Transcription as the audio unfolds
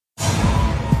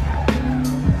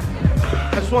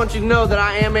just want you to know that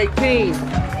I am 18,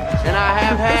 and I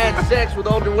have had sex with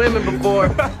older women before.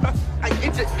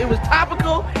 It was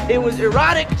topical. It was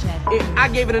erotic. I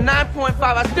gave it a 9.5.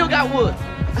 I still got wood.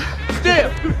 Still,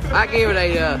 I gave it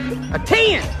a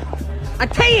 10. A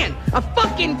 10. A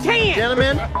fucking 10.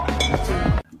 Gentlemen.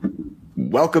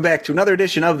 Welcome back to another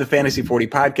edition of the Fantasy 40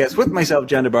 podcast with myself,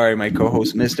 John DeBari, my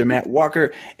co-host, Mr. Matt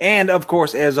Walker, and of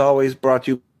course, as always, brought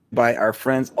to you by our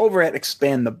friends over at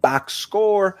Expand the Box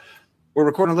Score. We're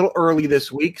recording a little early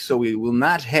this week, so we will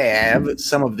not have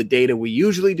some of the data we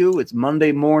usually do. It's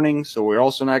Monday morning, so we're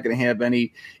also not going to have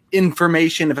any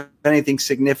information if anything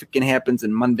significant happens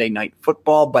in Monday Night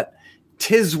Football, but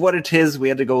 'tis what it is. We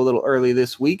had to go a little early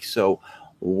this week, so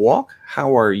Walk,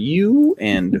 how are you,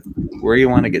 and where you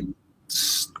want to get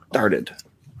started?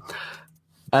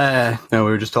 No, we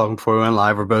were just talking before we went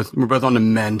live. We're both on the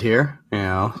mend here. You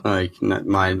know, like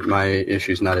my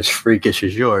issue's not as freakish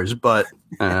as yours, but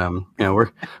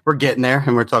we're getting there,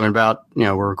 and we're talking about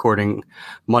we're recording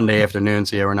Monday afternoon,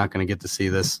 so we're not going to get to see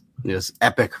this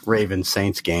epic Ravens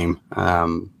Saints game.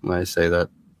 When I say that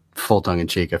full tongue in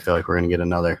cheek, I feel like we're going to get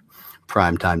another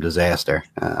primetime disaster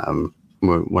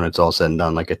when it's all said and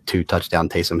done, like a 2-touchdown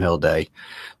Taysom Hill day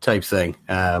type thing,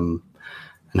 and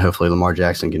hopefully Lamar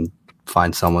Jackson can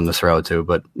find someone to throw it to,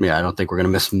 but I don't think we're going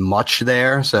to miss much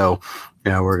there. So,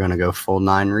 we're going to go full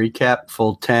 9 recap,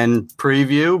 full 10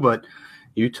 preview, but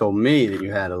you told me that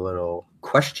you had a little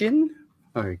question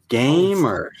or game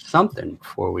or something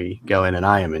before we go in, and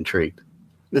I am intrigued.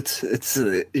 It's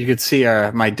you could see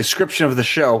my description of the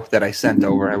show that I sent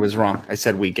over. I was wrong. I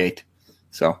said week 8.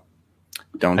 So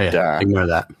don't ignore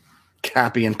that.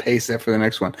 Copy and paste that for the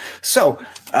next one. So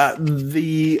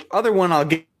the other one I'll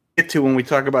get to when we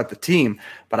talk about the team,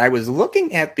 but I was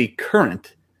looking at the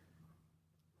current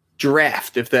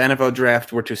draft. If the NFL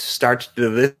draft were to start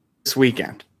this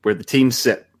weekend, where the teams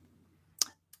sit,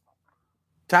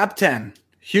 top 10: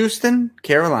 Houston,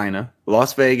 Carolina,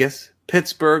 Las Vegas,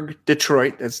 Pittsburgh,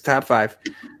 Detroit. That's top 5.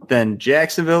 Then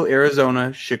Jacksonville,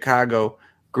 Arizona, Chicago,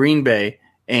 Green Bay,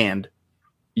 and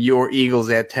your Eagles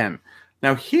at 10.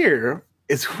 Now here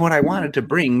is what I wanted to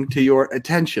bring to your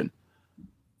attention.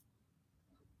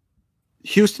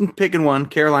 Houston picking 1,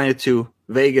 Carolina 2,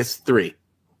 Vegas 3.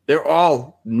 They're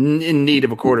all in need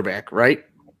of a quarterback, right?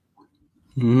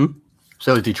 Mm-hmm.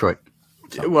 So is Detroit.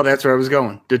 Well, that's where I was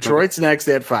going. Detroit's next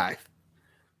at 5.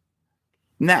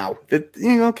 Now,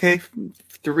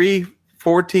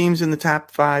 3-4 teams in the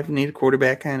top 5 need a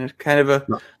quarterback. Kind of a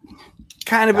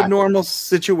normal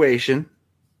situation.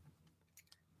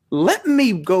 Let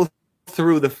me go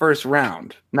through the first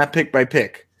round, not pick by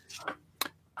pick.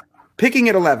 Picking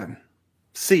at 11.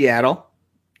 Seattle,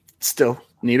 still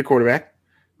need a quarterback.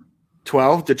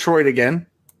 12, Detroit again,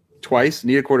 twice,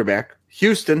 need a quarterback.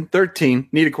 Houston, 13,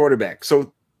 need a quarterback.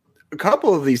 So a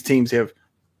couple of these teams have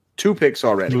 2 picks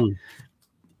already.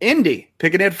 Indy,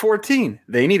 picking at 14,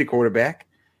 they need a quarterback.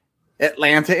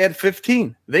 Atlanta at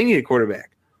 15, they need a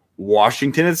quarterback.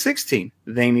 Washington at 16,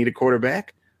 they need a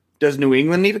quarterback. Does New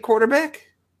England need a quarterback?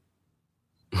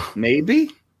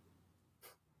 Maybe.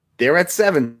 They're at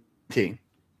 17.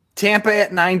 Tampa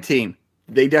at 19.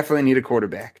 They definitely need a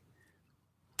quarterback.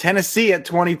 Tennessee at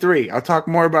 23. I'll talk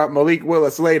more about Malik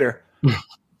Willis later.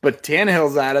 But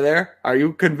Tannehill's out of there. Are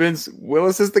you convinced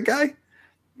Willis is the guy?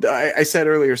 I said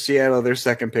earlier, Seattle, their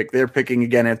second pick. They're picking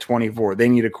again at 24. They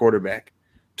need a quarterback.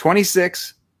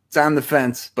 26, it's on the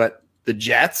fence. But the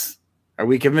Jets, are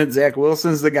we convinced Zach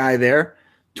Wilson's the guy there?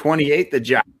 28,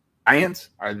 the Giants,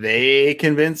 are they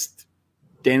convinced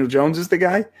Daniel Jones is the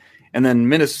guy? And then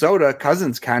Minnesota,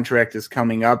 Cousins' contract is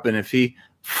coming up, and if he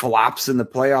flops in the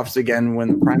playoffs again when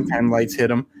the primetime lights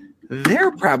hit him,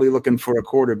 they're probably looking for a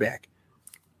quarterback.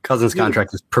 Cousins'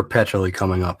 contract is perpetually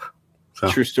coming up. So.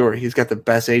 True story. He's got the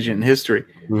best agent in history.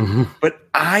 Mm-hmm. But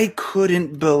I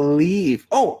couldn't believe.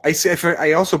 Oh,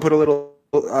 I also put a little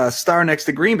star next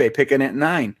to Green Bay picking at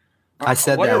 9. I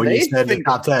said that when you said the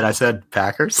top 10. I said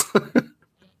Packers.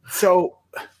 So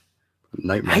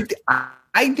nightmare.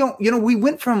 I don't. We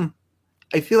went from.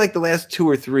 I feel like the last 2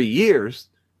 or 3 years,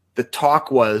 the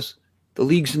talk was the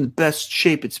league's in the best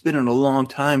shape it's been in a long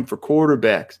time for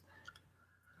quarterbacks.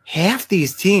 Half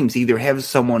these teams either have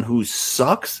someone who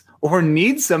sucks or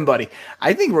needs somebody.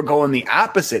 I think we're going the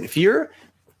opposite.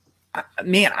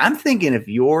 I'm thinking if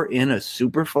you're in a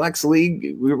super flex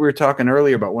league, we were talking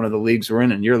earlier about one of the leagues we're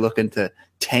in, and you're looking to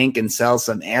tank and sell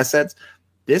some assets,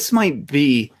 this might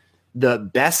be the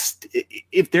best.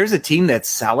 If there's a team that's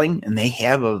selling and they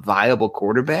have a viable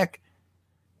quarterback,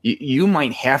 you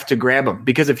might have to grab them,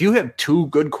 because if you have 2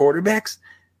 good quarterbacks,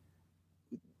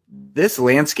 this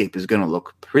landscape is going to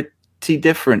look pretty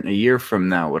different a year from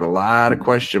now with a lot of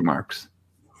question marks.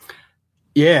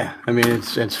 Yeah, I mean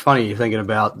it's funny thinking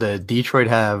about the Detroit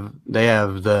have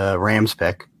the Rams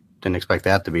pick. Didn't expect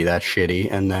that to be that shitty,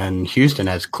 and then Houston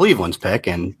has Cleveland's pick,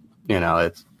 and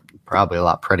it's probably a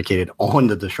lot predicated on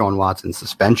the Deshaun Watson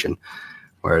suspension,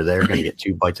 where they're going to get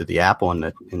 2 bites of the apple in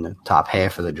the top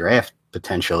half of the draft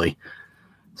potentially.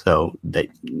 So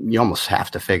you almost have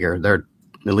to figure they're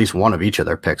at least one of each of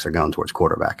their picks are going towards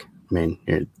quarterback. I mean,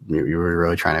 you're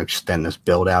really trying to extend this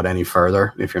build out any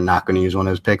further if you're not going to use one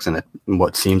of those picks and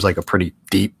what seems like a pretty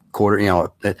deep quarter.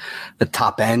 The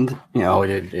top end,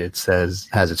 it says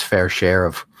has its fair share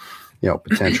of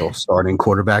potential starting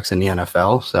quarterbacks in the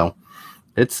NFL. So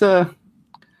it's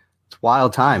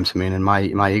wild times. I mean, and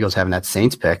my Eagles having that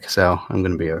Saints pick, so I'm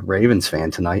going to be a Ravens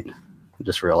fan tonight. I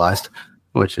just realized,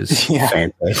 which is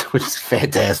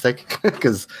fantastic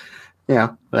because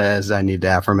as I need to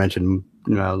aforemention.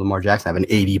 Lamar Jackson have an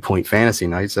 80-point fantasy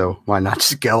night, so why not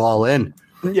just go all in?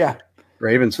 Yeah,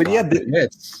 Ravens. But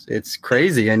it's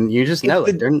crazy, and you just know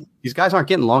these guys aren't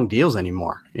getting long deals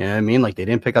anymore. You know what I mean? Like they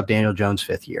didn't pick up Daniel Jones'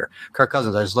 5th year. Kirk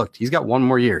Cousins, I just looked. He's got 1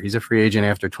 more year. He's a free agent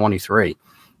after 23.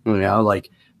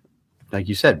 Like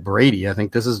you said, Brady. I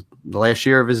think this is the last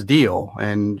year of his deal,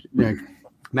 and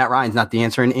Matt Ryan's not the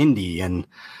answer in Indy, and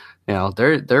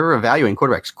they're evaluating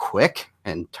quarterbacks quick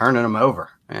and turning them over,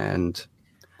 and.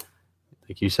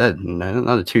 Like you said, in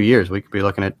another 2 years, we could be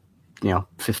looking at,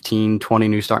 15, 20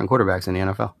 new starting quarterbacks in the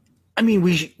NFL. I mean,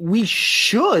 we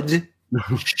should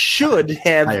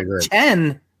have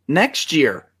 10 next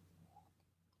year.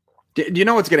 Do you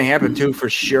know what's going to happen, too, for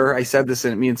sure? I said this,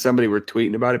 and me and somebody were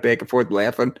tweeting about it back and forth,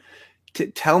 laughing.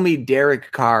 Tell me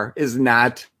Derek Carr is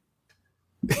not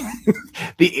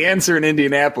the answer in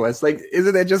Indianapolis. Like,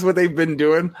 isn't that just what they've been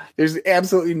doing? There's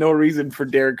absolutely no reason for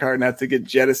Derek Carr not to get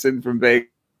jettisoned from Vegas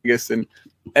and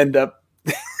end up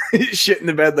shit in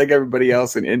the bed like everybody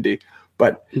else in Indy.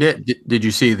 But did you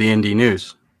see the Indy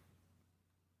news?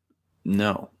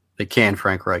 No. They canned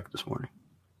Frank Reich this morning.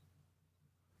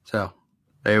 So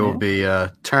they will be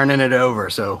turning it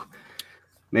over. So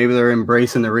maybe they're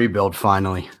embracing the rebuild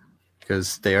finally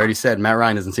because they already said Matt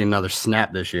Ryan hasn't seen another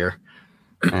snap this year.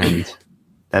 And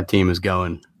that team is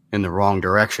going in the wrong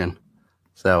direction.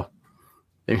 So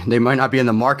they might not be in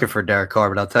the market for Derek Carr,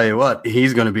 but I'll tell you what,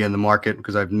 he's going to be in the market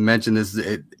because I've mentioned this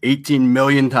 18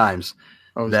 million times.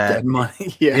 That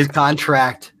money. Yeah. His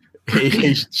contract,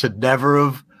 he should never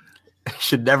have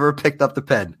picked up the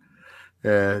pen.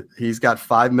 He's got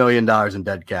 $5 million in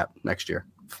dead cap next year.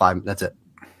 That's it.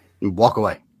 Walk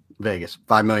away, Vegas.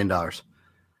 $5 million.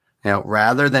 Now,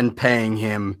 rather than paying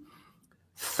him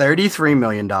 $33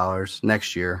 million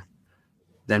next year.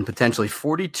 Then potentially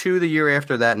 42 the year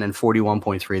after that, and then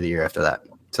 41.3 the year after that.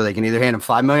 So they can either hand him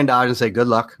 $5 million and say good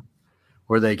luck,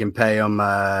 or they can pay him,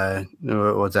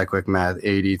 what's that quick math?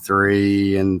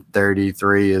 83 and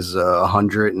 33 is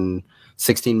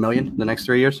 116 million the next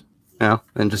 3 years.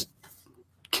 And just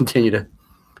continue to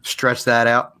stretch that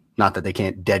out. Not that they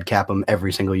can't dead cap him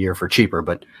every single year for cheaper,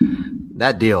 but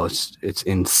that deal it's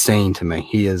insane to me.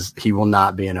 He will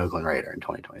not be an Oakland Raider in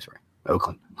 2023.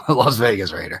 Oakland. Las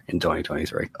Vegas Raider in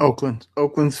 2023.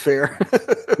 Oakland's fair.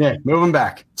 Yeah, move him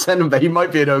back. Send him back. He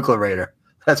might be an Oakland Raider.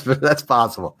 That's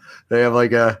possible. They have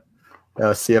like a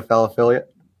CFL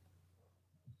affiliate.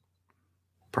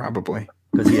 Probably.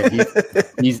 Because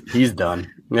he's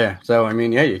done. Yeah. So I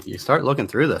mean, you start looking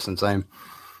through this and saying,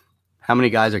 how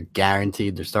many guys are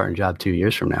guaranteed their starting job 2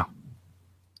 years from now?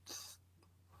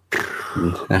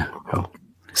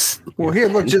 Well, here,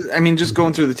 look, just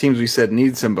going through the teams we said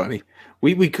need somebody.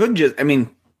 We could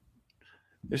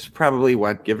there's probably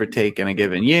give or take in a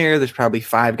given year. There's probably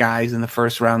 5 guys in the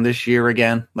first round this year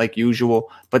again, like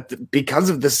usual. But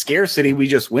because of the scarcity we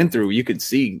just went through, you could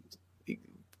see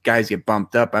guys get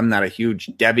bumped up. I'm not a huge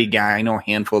Debbie guy. I know a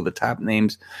handful of the top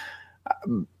names.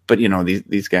 But,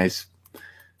 these guys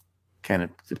kind of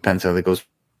depends how that goes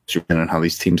and how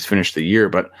these teams finish the year.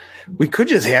 But we could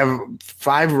just have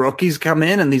 5 rookies come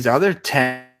in and these other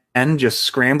 10 just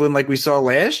scrambling like we saw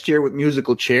last year with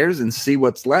musical chairs and see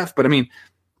what's left. But, I mean,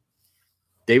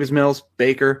 Davis Mills,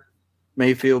 Baker,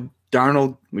 Mayfield,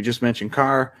 Darnold, we just mentioned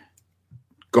Carr,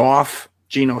 Goff,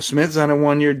 Geno Smith's on a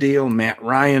 1-year deal, Matt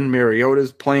Ryan,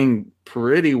 Mariota's playing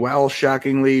pretty well,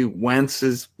 shockingly. Wentz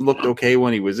has looked okay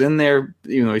when he was in there,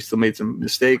 even though he still made some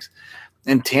mistakes.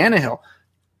 And Tannehill,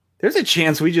 there's a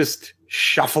chance we just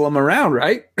shuffle them around,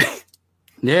 right?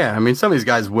 Yeah, I mean, some of these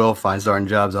guys will find starting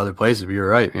jobs other places, but you're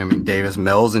right. I mean, Davis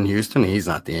Mills in Houston, he's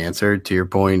not the answer. To your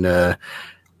point,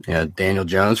 Daniel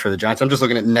Jones for the Giants. I'm just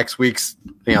looking at next week's,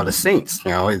 the Saints. Is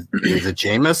it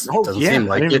Jameis? Oh, doesn't seem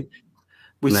like it.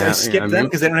 I skipped them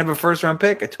because they don't have a first-round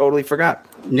pick. I totally forgot.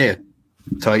 Yeah.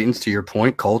 Titans, to your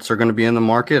point, Colts are going to be in the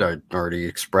market. I already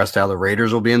expressed how the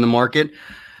Raiders will be in the market.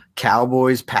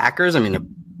 Cowboys, Packers. I mean, the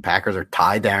Packers are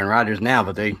tied to Aaron Rodgers now,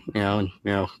 but they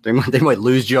might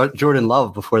lose Jordan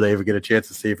Love before they ever get a chance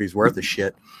to see if he's worth a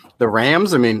shit. The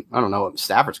Rams, I mean, I don't know what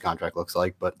Stafford's contract looks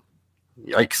like, but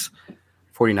yikes.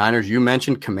 49ers, you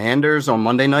mentioned. Commanders on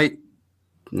Monday night.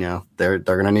 They're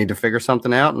going to need to figure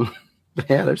something out. And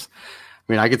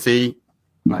I could see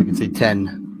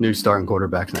 10 new starting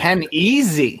quarterbacks. 10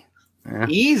 easy. Yeah.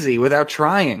 Easy without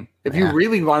trying. If you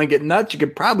really want to get nuts, you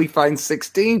could probably find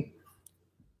 16.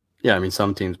 Yeah, I mean,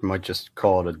 some teams might just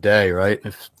call it a day, right?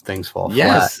 If things fall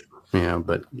flat.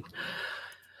 But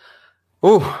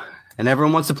and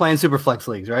everyone wants to play in Superflex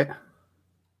leagues, right?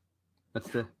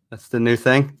 That's the new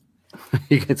thing.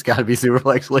 It's got to be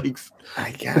Superflex leagues,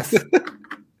 I guess.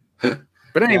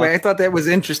 But anyway, I thought that was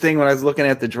interesting when I was looking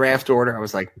at the draft order. I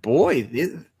was like, boy,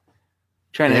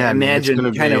 trying to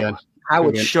imagine kind of how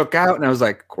it shook out. And I was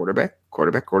like, quarterback.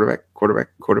 And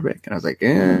I was like,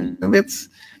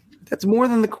 that's more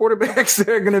than the quarterbacks that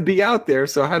are going to be out there.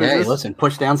 So how does this... listen,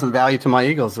 push down some value to my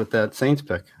Eagles with that Saints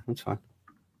pick. That's fine.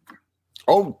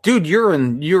 Oh, dude, you're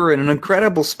in an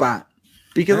incredible spot.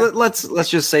 Because let's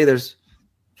just say there's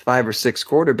 5 or 6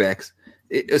 quarterbacks,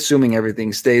 assuming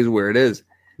everything stays where it is.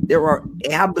 There are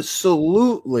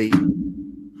absolutely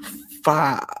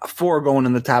 4 going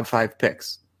in the top 5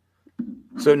 picks.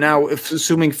 So now,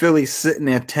 assuming Philly's sitting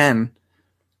at 10,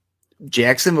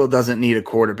 Jacksonville doesn't need a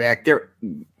quarterback.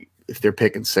 If they're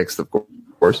picking 6th, of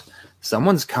course,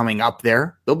 someone's coming up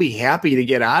there. They'll be happy to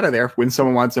get out of there when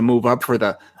someone wants to move up for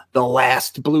the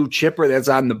last blue chipper that's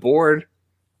on the board.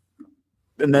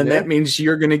 And then that means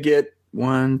you're going to get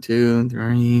 1, 2,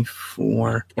 3,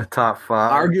 4. The top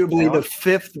 5. Arguably the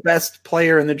 5th best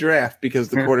player in the draft because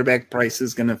the quarterback price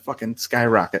is going to fucking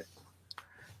skyrocket.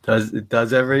 It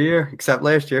does every year, except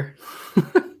last year.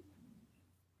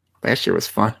 Last year was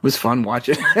fun. It was fun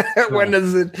watching. When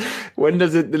does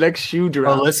the next shoe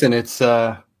drop? Well, listen, it's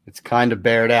kind of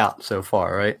bared out so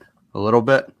far, right? A little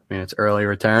bit. I mean, it's early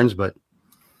returns, but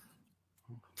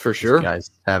for sure,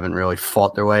 guys haven't really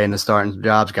fought their way into starting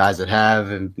jobs. Guys that have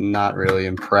and not really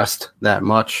impressed that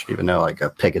much, even though like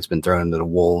a Pickett's been thrown into the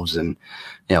wolves, and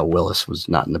Willis was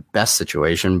not in the best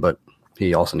situation, but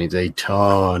he also needs a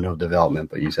ton of development.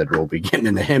 But you said we'll be getting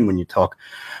into him when you talk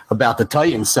about the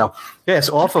Titans. So yes,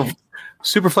 off of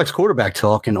Superflex quarterback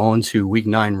talk and on to Week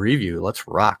 9 review. Let's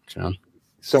rock, John.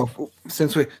 So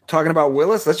since we're talking about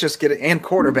Willis, let's just get it and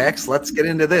quarterbacks. Let's get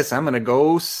into this. I'm going to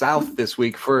go south this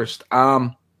week first.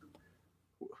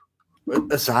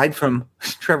 Aside from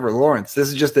Trevor Lawrence, this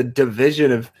is just a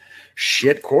division of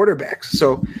shit quarterbacks.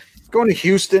 So going to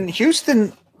Houston.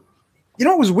 Houston,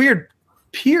 it was weird.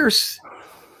 Pierce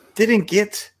didn't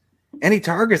get any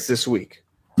targets this week.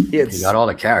 He got all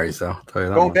the carries, though.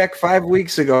 Going back 5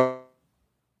 weeks ago,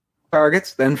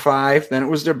 targets, then 5, then it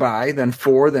was their bye, then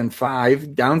 4, then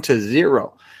 5, down to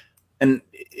 0. And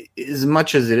as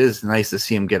much as it is nice to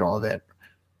see him get all that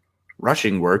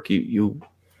rushing work, you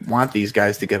want these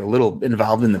guys to get a little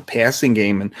involved in the passing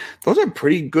game, and those are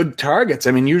pretty good targets.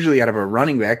 I mean, usually out of a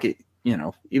running back,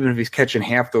 even if he's catching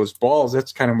half those balls,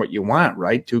 that's kind of what you want,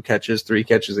 right? 2 catches, 3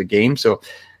 catches a game. So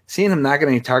seeing him not get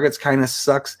any targets kind of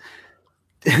sucks.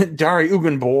 Dari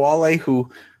Ugunbowale, who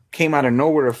came out of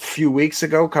nowhere a few weeks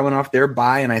ago, coming off their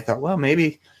bye, and I thought, well,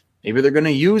 maybe they're going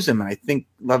to use him. And I think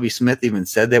Lovie Smith even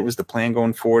said that was the plan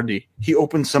going forward. He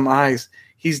opened some eyes.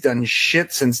 He's done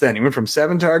shit since then. He went from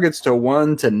 7 targets to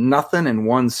 1 to nothing and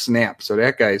 1 snap. So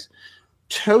that guy's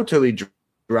totally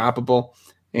droppable.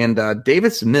 And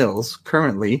Davis Mills,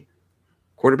 currently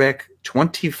quarterback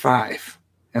 25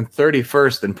 and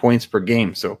 31st in points per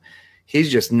game. So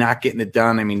he's just not getting it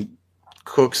done. I mean,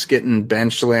 Cook's getting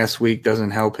benched last week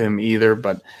doesn't help him either,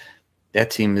 but that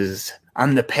team is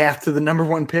on the path to the number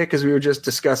 1 pick, as we were just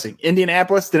discussing.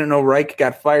 Indianapolis, didn't know Reich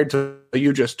got fired till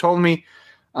you just told me.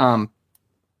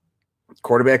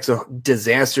 Quarterback's a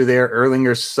disaster there.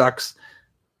 Erlinger sucks.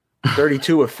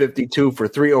 32 of 52 for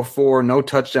 304, no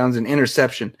touchdowns and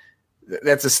interception.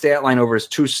 That's a stat line over his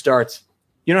 2 starts.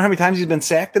 You know how many times he's been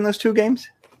sacked in those 2 games?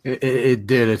 It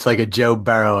did. It's like a Joe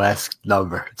Burrow-esque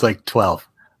number. It's like 12.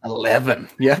 11.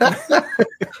 Yeah.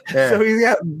 So he's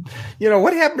got,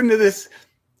 what happened to this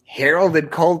heralded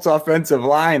Colts offensive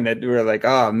line that we were like,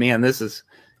 oh, man, this is,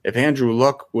 if Andrew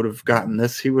Luck would have gotten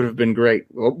this, he would have been great.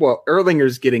 Well,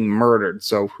 Erlinger's getting murdered,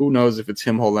 so who knows if it's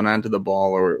him holding on to the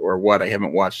ball or what. I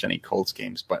haven't watched any Colts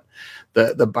games, but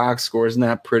the box score is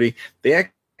not pretty. They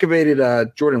activated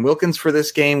Jordan Wilkins for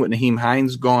this game with Naheem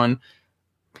Hines gone.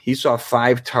 He saw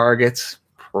 5 targets.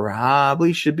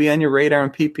 Probably should be on your radar in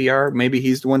PPR. Maybe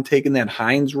he's the one taking that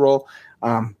Hines role.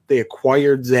 They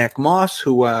acquired Zach Moss,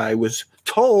 who I was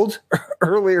told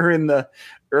earlier in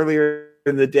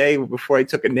the day before I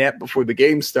took a nap before the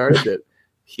game started that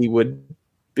he would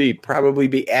probably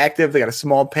be active. They got a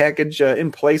small package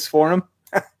in place for him.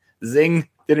 Zing,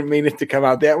 didn't mean it to come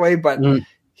out that way, but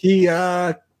he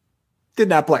did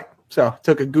not play. So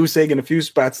took a goose egg in a few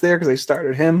spots there because I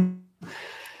started him.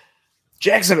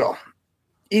 Jacksonville.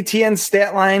 ETN's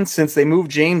stat line since they moved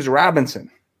James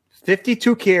Robinson.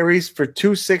 52 carries for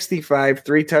 265,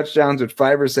 3 touchdowns with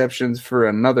 5 receptions for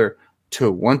another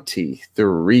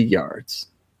 23 yards.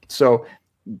 So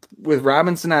with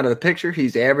Robinson out of the picture,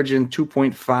 he's averaging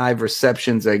 2.5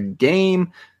 receptions a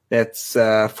game. That's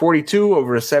 42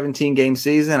 over a 17-game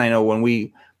season. I know when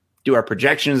we do our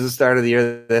projections at the start of the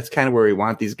year, that's kind of where we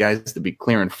want these guys to be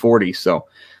clearing 40. So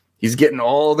he's getting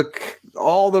all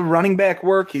the running back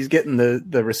work. He's getting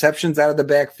the receptions out of the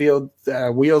backfield,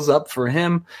 wheels up for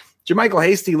him. Jermichael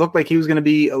Hasty looked like he was going to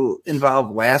be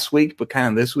involved last week, but kind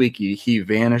of this week he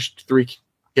vanished. 3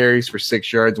 carries for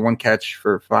 6 yards, 1 catch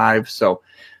for 5. So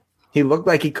he looked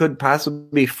like he could possibly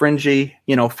be fringy,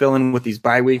 fill in with these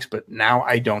bye weeks, but now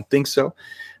I don't think so.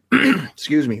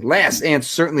 Excuse me. Last and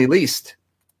certainly least,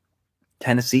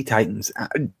 Tennessee Titans.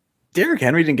 Derrick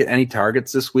Henry didn't get any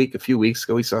targets this week. A few weeks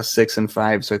ago, he saw 6 and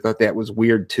 5, so I thought that was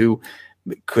weird too.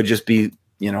 It could just be,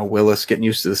 Willis getting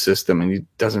used to the system and he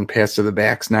doesn't pass to the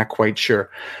backs. Not quite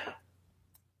sure.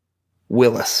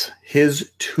 Willis,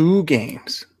 his 2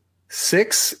 games,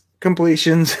 6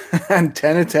 completions on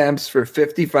 10 attempts for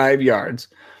 55 yards,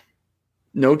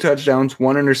 no touchdowns,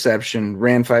 1 interception,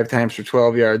 ran 5 times for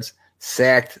 12 yards,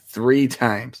 sacked 3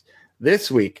 times.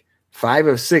 This week, 5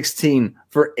 of 16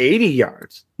 for 80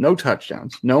 yards, no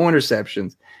touchdowns, no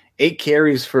interceptions, 8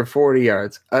 carries for 40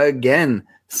 yards, again,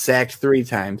 sacked 3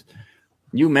 times.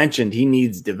 You mentioned he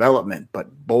needs development, but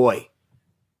boy,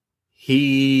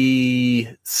 he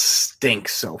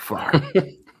stinks so far.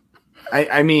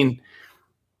 I mean,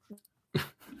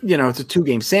 it's a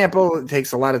 2-game sample. It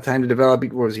takes a lot of time to develop.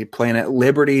 Was he playing at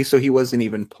Liberty? So he wasn't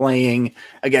even playing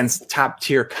against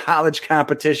top-tier college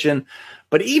competition.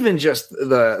 But even just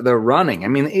the running,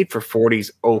 8 for 40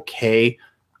 is okay.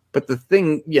 But the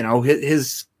thing,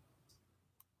 his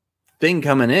thing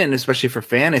coming in, especially for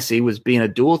fantasy, was being a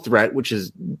dual threat, which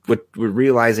is what we're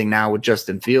realizing now with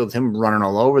Justin Fields, him running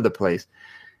all over the place.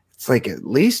 It's like at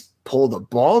least pull the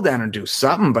ball down and do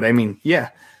something. But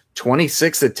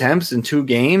 26 attempts in 2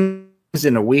 games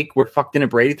in a week. We're fucked in.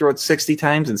 Brady throw it 60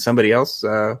 times and somebody else.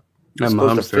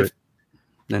 Mahomes threw it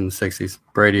in the 60s.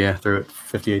 Brady threw it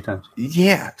 58 times.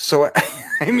 Yeah. So,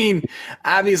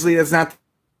 obviously that's not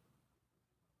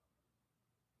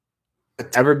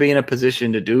ever be in a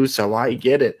position to do so. I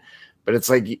get it. But it's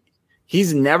like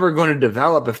he's never going to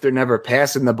develop if they're never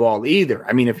passing the ball either.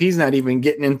 If he's not even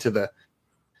getting into the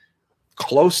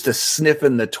close to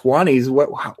sniffing the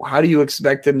 20s, how do you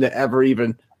expect him to ever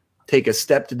even take a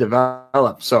step to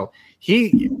develop? So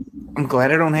I'm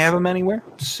glad I don't have him anywhere.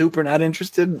 Super not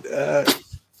interested,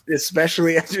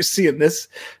 especially after seeing this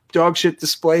dog shit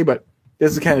display. But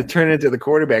this is kind of turning into the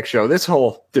quarterback show. This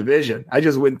whole division, I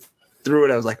just went through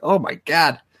it. I was like, oh my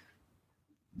God.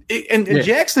 And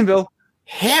Jacksonville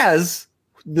has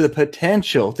the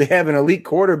potential to have an elite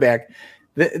quarterback.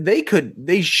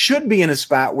 They should be in a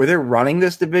spot where they're running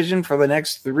this division for the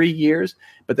next 3 years,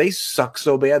 but they suck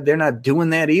so bad they're not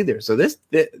doing that either. So this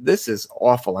is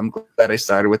awful. I'm glad I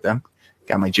started with them.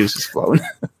 Got my juices flowing.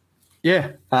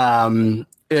 Yeah.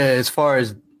 As far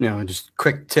as just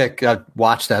quick tick, I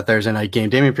watched that Thursday night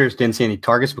game. Dameon Pierce didn't see any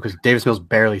targets because Davis Mills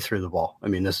barely threw the ball.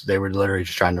 They were literally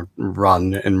just trying to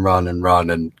run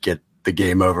and get the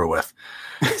game over with.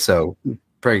 So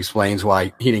pretty explains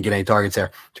why he didn't get any targets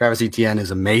there. Travis Etienne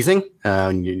is amazing.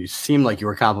 You seemed like you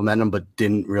were complimenting him, but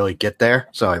didn't really get there.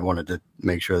 So I wanted to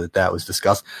make sure that was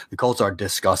discussed. The Colts are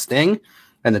disgusting,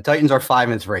 and the Titans are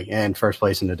 5-3 and first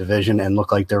place in the division and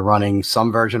look like they're running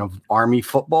some version of Army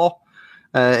football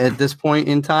at this point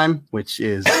in time, which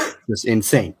is just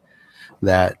insane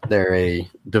that they're a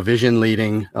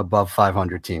division-leading above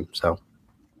 500 team. So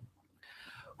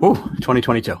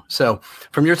 2022. So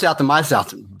from your south to my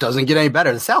south, doesn't get any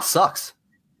better. The South sucks.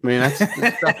 That's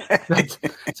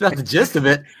about the gist of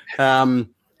it.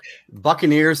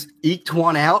 Buccaneers eked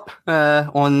one out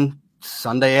on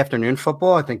Sunday afternoon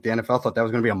football. I think the NFL thought that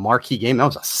was going to be a marquee game. That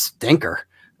was a stinker.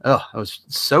 Oh, it was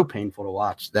so painful to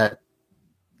watch. That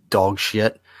dog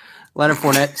shit. Leonard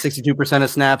Fournette, 62% of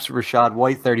snaps. Rashad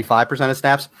White, 35% of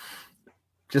snaps.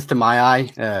 Just to my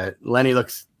eye, Lenny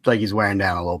looks like he's wearing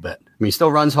down a little bit. He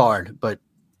still runs hard, but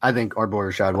I think our boy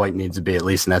Rashad White needs to be at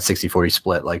least in that 60-40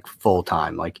 split, like full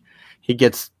time. Like he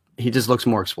gets he just looks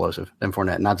more explosive than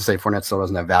Fournette. Not to say Fournette still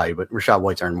doesn't have value, but Rashad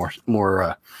White's earned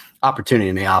more opportunity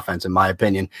in the offense, in my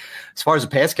opinion. As far as the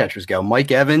pass catchers go,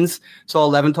 Mike Evans saw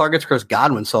 11 targets. Chris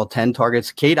Godwin saw 10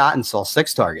 targets. Cade Otton saw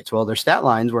 6 targets. Well, their stat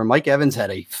lines were Mike Evans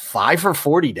had a 5 for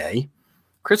 40 day.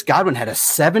 Chris Godwin had a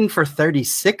 7 for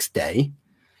 36 day.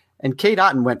 And Cade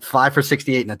Otton went 5 for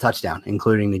 68 and a touchdown,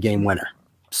 including the game winner.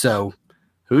 So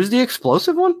who's the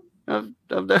explosive one of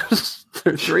those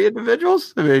 3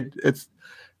 individuals? I mean, it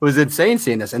was insane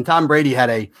seeing this. And Tom Brady had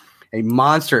a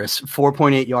monstrous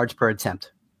 4.8 yards per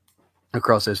attempt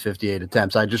across those 58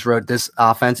 attempts. I just wrote this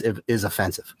offense is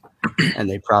offensive. And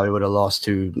they probably would have lost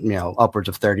to, upwards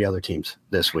of 30 other teams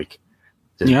this week.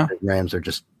 The Rams are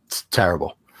just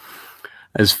terrible.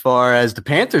 As far as the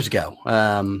Panthers go,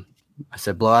 I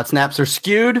said blowout snaps are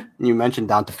skewed. You mentioned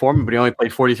Donta Foreman, but he only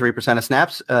played 43% of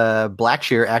snaps.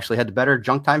 Blackshear actually had the better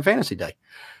junk time fantasy day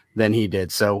than he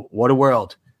did. So what a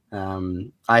world.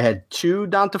 I had 2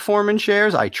 Donta Foreman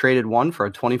shares. I traded one for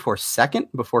a 24-second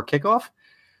before kickoff.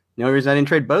 The only reason I didn't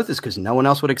trade both is because no one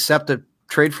else would accept a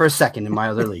trade for a second in my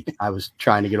other league. I was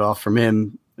trying to get off from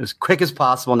him as quick as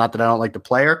possible. Not that I don't like the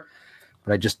player,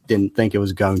 but I just didn't think it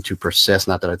was going to persist.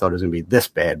 Not that I thought it was going to be this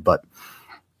bad, but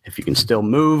if you can still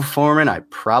move Foreman, I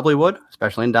probably would,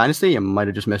 especially in Dynasty. You might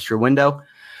have just missed your window.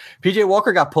 PJ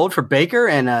Walker got pulled for Baker,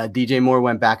 and DJ Moore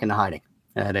went back into hiding.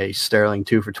 Had a sterling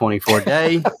 2 for 24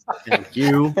 day. Thank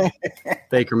you,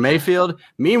 Baker Mayfield.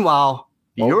 Meanwhile,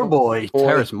 your boy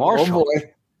Terrace Marshall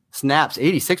snaps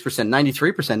 86%,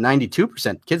 93%,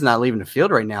 92%. Kid's not leaving the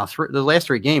field right now. The last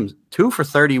 3 games, 2 for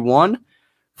 31,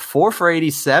 4 for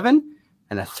 87,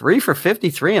 and a 3 for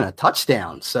 53 and a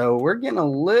touchdown. So we're getting a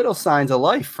little signs of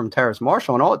life from Terrace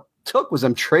Marshall, and all it took was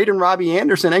them trading Robbie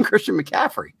Anderson and Christian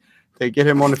McCaffrey to get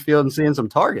him on the field and seeing some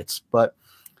targets. But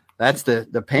that's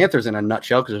the Panthers in a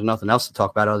nutshell, because there's nothing else to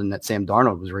talk about other than that Sam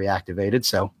Darnold was reactivated.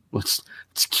 So let's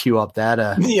cue up that.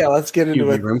 Let's get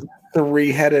into it.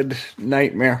 3-headed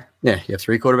nightmare. Yeah, you have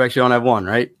 3 quarterbacks, you don't have one,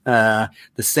 right? The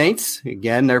Saints,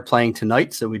 again, they're playing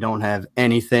tonight, so we don't have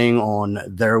anything on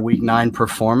their Week 9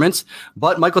 performance.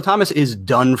 But Michael Thomas is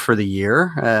done for the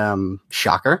year.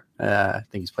 Shocker. I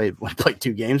think he's played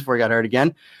 2 games before he got hurt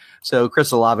again. So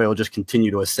Chris Olave will just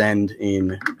continue to ascend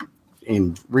in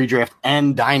redraft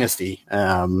and dynasty,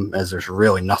 as there's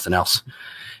really nothing else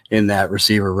in that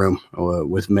receiver room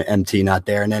with MT not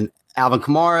there. And then Alvin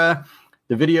Kamara,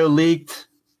 the video leaked.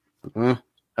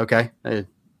 Okay.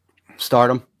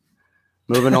 Start him.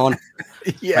 Moving on.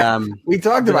 We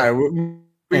talked about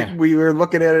it. We were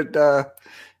looking at it,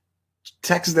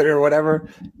 texted or whatever.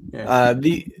 Yeah.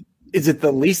 Is it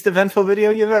the least eventful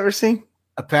video you've ever seen?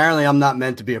 Apparently, I'm not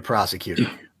meant to be a prosecutor,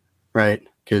 right?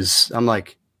 Because I'm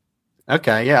like,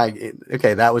 okay,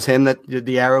 that was him that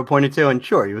the arrow pointed to, and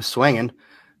sure, he was swinging,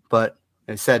 but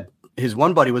it said his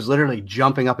one buddy was literally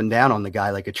jumping up and down on the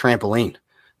guy like a trampoline.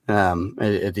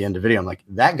 At the end of the video, I'm like,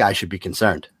 that guy should be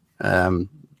concerned.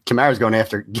 Kamara's going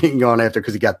after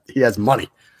because he has money.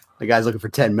 The guy's looking for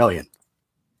 $10 million.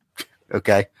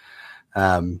 Okay,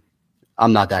 I'm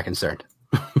not that concerned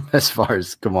as far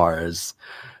as Kamara's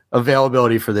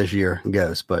availability for this year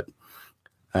goes, but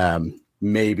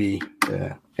maybe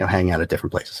hang out at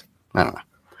different places. I don't know,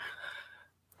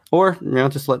 or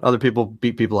just let other people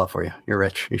beat people up for you. You're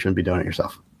rich. You shouldn't be doing it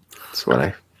yourself. That's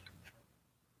what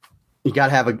You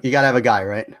gotta have a guy,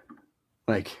 right?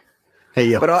 Like, hey,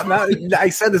 yo. But I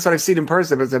said this when I've seen in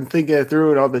person, because I'm thinking it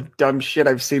through and all the dumb shit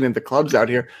I've seen in the clubs out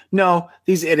here. No,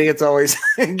 these idiots always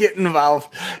get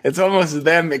involved. It's almost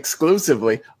them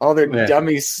exclusively. All their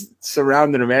dummies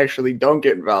surrounding them actually don't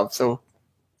get involved. So,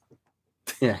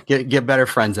 yeah, get better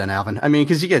friends then, Alvin. I mean,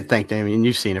 because you get to think. I mean,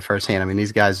 you've seen it firsthand. I mean,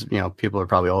 these guys, people are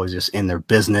probably always just in their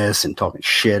business and talking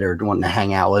shit or wanting to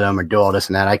hang out with them or do all this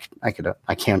and that. I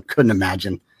couldn't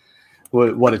imagine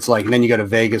what it's like. And then you go to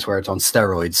Vegas where it's on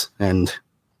steroids, and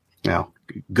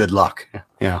good luck.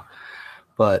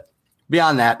 But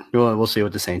beyond that, we'll see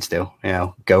what the Saints do.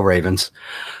 Go Ravens.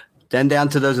 Then down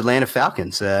to those Atlanta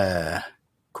Falcons.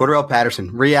 Cordarrelle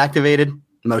Patterson reactivated,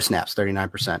 most snaps,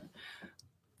 39%.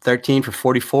 13 for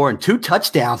 44 and 2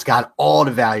 touchdowns, got all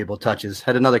the valuable touches.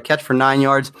 Had another catch for 9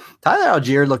 yards. Tyler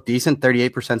Algier looked decent,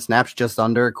 38% snaps, just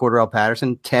under Cordarrelle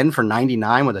Patterson. 10 for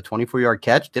 99 with a 24-yard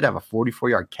catch. Did have a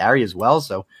 44-yard carry as well,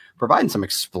 so providing some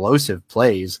explosive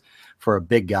plays for a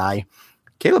big guy.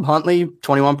 Caleb Huntley,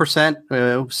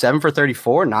 21%, 7 for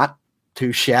 34, not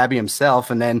too shabby himself.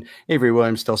 And then Avery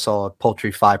Williams still saw a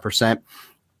paltry 5%.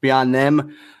 Beyond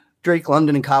them, Drake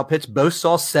London and Kyle Pitts both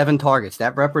saw 7 targets.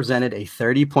 That represented a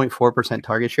 30.4%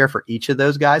 target share for each of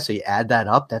those guys. So you add that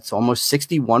up, that's almost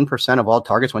 61% of all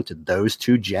targets went to those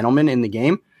 2 gentlemen in the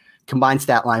game. Combined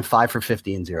stat line, 5 for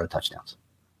 50 and 0 touchdowns.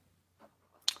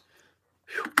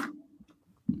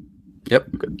 Yep.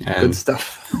 Good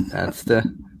stuff. That's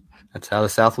how the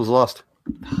South was lost.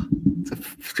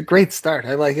 It's a great start.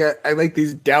 I like it. I like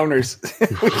these downers.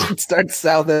 We should start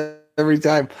South every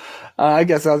time. I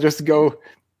guess I'll just go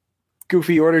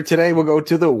goofy order today. We'll go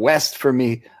to the West for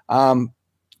me.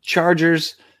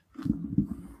 Chargers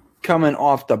coming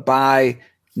off the bye.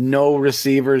 No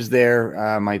receivers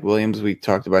there. Mike Williams, we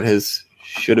talked about his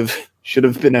should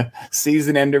have been a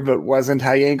season ender, but wasn't.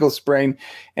 High ankle sprain.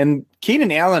 And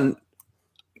Keenan Allen,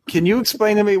 can you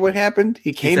explain to me what happened?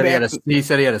 He came back. He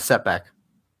said he had a setback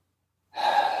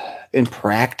in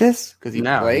practice because he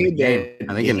played in the game.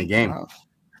 I think in the game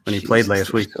when he played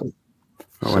last week or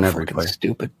whenever he played.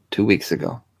 Stupid. 2 weeks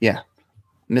ago. Yeah.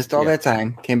 Missed all that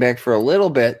time. Came back for a little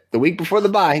bit the week before the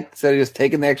bye. Instead of just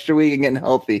taking the extra week and getting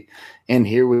healthy. And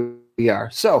here we are.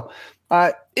 So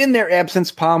in their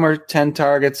absence, Palmer, 10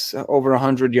 targets, over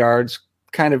 100 yards.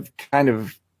 Kind of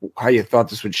how you thought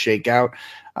this would shake out.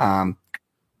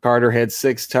 Carter had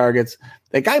 6 targets.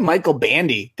 That guy, Michael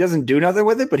Bandy, doesn't do nothing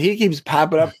with it, but he keeps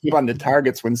popping up on the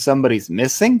targets when somebody's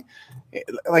missing.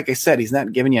 Like I said, he's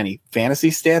not giving you any fantasy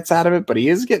stats out of it, but he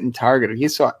is getting targeted. He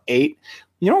saw 8.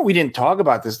 You know what? We didn't talk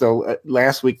about this, though,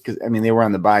 last week because, they were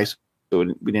on the bye, so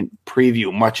we didn't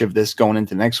preview much of this going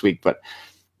into next week. But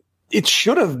it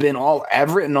should have been all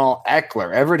Everett and all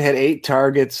Eckler. Everett had 8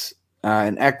 targets,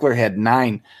 and Eckler had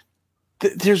 9.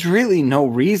 There's really no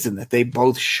reason that they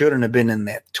both shouldn't have been in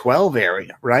that 12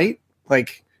 area, right?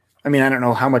 Like, I don't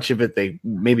know how much of it they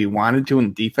maybe wanted to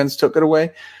and defense took it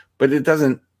away, but it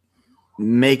doesn't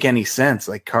make any sense.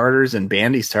 Like Carter's and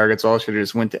Bandy's targets all should have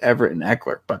just went to Everett and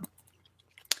Eckler. But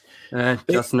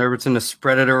Justin Herbert's in the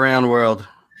spread it around world.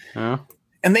 Huh?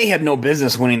 And they had no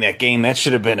business winning that game. That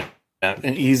should have been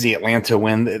an easy Atlanta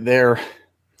win.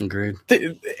 Agreed.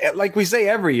 Like we say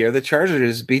every year, the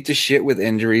Chargers beat the shit with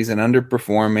injuries and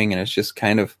underperforming, and it's just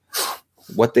kind of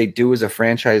what they do as a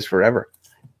franchise forever.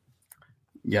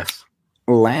 Yes.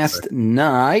 Last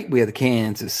night, we had the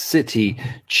Kansas City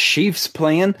Chiefs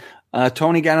playing.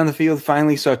 Tony got on the field,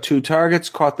 finally saw 2 targets,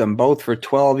 caught them both for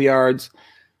 12 yards.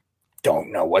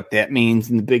 Don't know what that means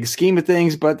in the big scheme of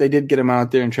things, but they did get him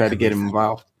out there and try to get him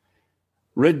involved.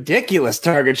 Ridiculous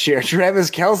target share.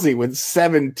 Travis Kelce with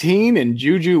 17 and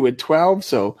Juju with 12,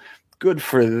 so good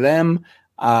for them.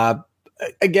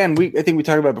 Again, I think we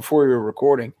talked about it before we were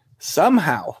recording.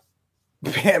 Somehow,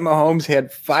 Pat Mahomes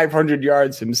had 500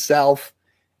 yards himself,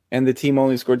 and the team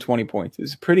only scored 20 points.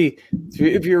 It's pretty –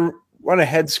 if you want a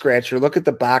head-scratcher, look at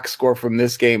the box score from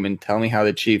this game and tell me how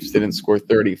the Chiefs didn't score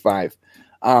 35.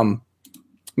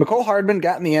 McCole Hardman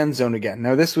got in the end zone again.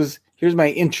 Now, here's my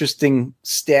interesting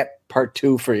stat part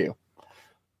 2 for you.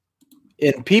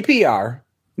 In PPR,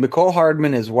 McCole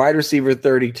Hardman is wide receiver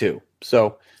 32.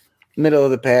 So, middle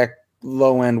of the pack,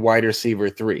 low-end wide receiver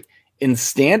 3. In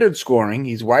standard scoring,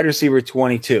 he's wide receiver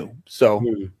 22. So,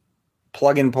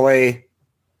 plug and play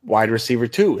wide receiver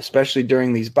 2, especially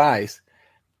during these buys.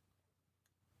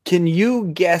 Can you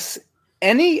guess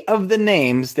any of the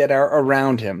names that are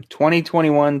around him? 20,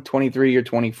 21, 23, or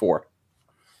 24?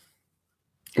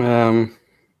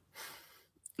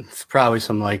 It's probably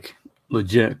some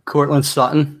legit Cortland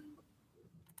Sutton.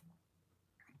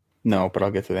 No, but I'll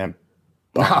get to them.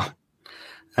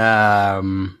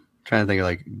 Trying to think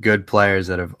of good players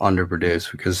that have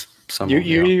underproduced because some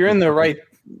you're in the right.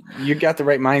 You got the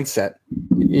right mindset.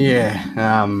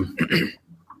 Yeah.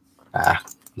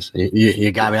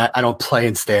 You got me. I don't play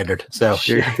in standard, so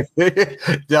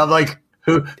I'm like,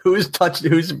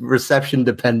 who's reception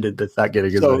dependent that's not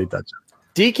getting as many touches?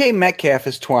 DK Metcalf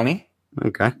is 20.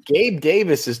 Okay. Gabe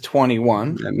Davis is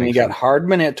 21. And you got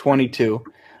Hardman at 22.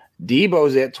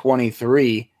 Debo's at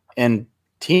 23. And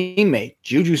teammate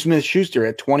Juju Smith-Schuster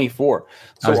at 24.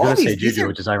 So I was going to say Juju,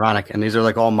 which is ironic. And these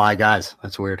are all my guys.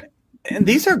 That's weird. And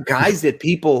these are guys that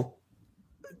people,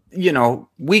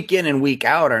 week in and week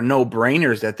out are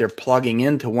no-brainers that they're plugging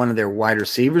into one of their wide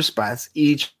receiver spots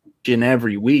each and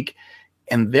every week.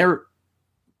 And they're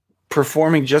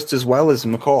performing just as well as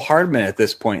McCole Hardman at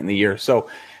this point in the year. So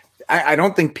I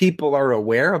don't think people are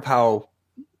aware of how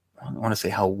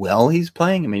well he's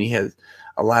playing. He has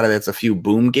a lot of that's a few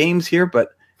boom games here,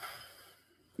 but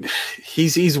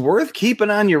he's worth keeping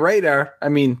on your radar.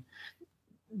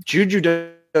 Juju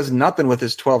does nothing with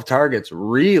his 12 targets,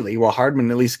 really, while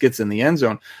Hardman at least gets in the end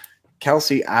zone.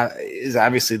 Kelce is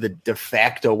obviously the de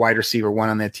facto wide receiver 1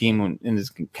 on that team and is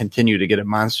continue to get a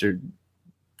monster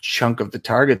chunk of the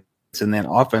targets in that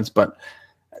offense. But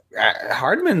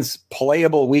Hardman's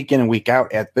playable week in and week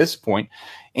out at this point.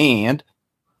 And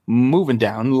Moving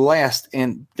down last,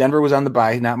 and Denver was on the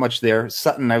bye, not much there.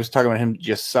 Sutton, I was talking about him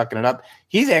just sucking it up.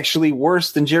 He's actually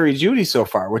worse than Jerry Jeudy so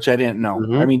far, which I didn't know.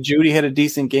 Mm-hmm. I mean, Jeudy had a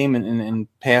decent game and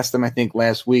passed him, I think,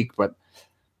 last week, but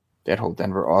that whole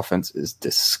Denver offense is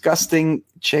disgusting.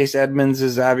 Chase Edmonds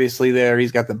is obviously there.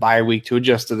 He's got the bye week to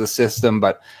adjust to the system,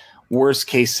 but worst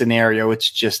case scenario,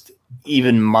 it's just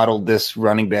even muddled this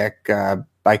running back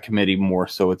by committee more.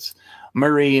 So it's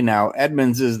Murray. Now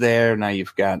Edmonds is there. Now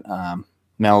you've got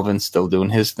Melvin still doing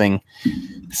his thing.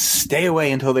 Stay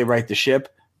away until they right the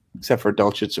ship, except for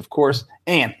Dulcich, of course.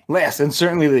 And last and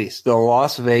certainly least, the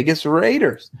Las Vegas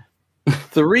Raiders.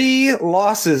 3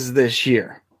 losses this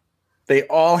year. They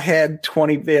all had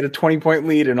 20. They had a 20-point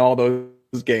lead in all those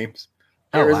games.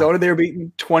 Arizona, they were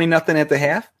beating 20-0 at the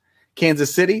half.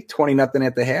 Kansas City, 20-0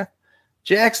 at the half.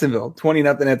 Jacksonville,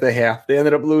 20-0 at the half. They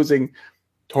ended up losing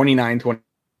 29-23,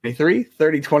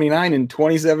 30-29, and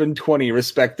 27-20,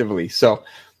 respectively. So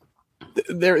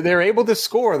they're able to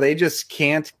score. They just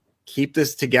can't keep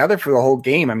this together for the whole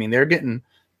game. I mean, they're getting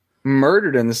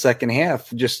murdered in the second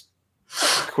half. Just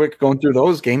quick going through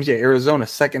those games. Yeah, Arizona,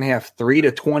 second half,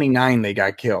 3-29, they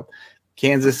got killed.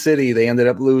 Kansas City, they ended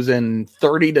up losing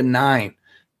 30-9.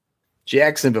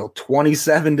 Jacksonville,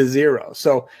 27-0.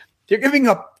 So they're giving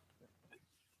up.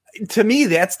 To me,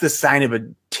 that's the sign of a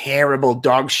terrible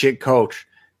dog shit coach,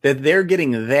 that they're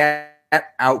getting that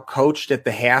out coached at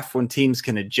the half when teams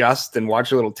can adjust and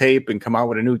watch a little tape and come out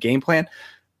with a new game plan.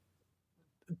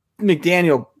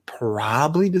 McDaniel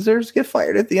probably deserves to get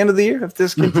fired at the end of the year if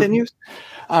this continues.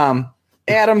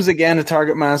 Adams, again, a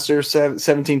target monster,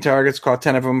 17 targets, caught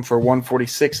 10 of them for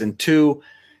 146 and 2.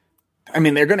 I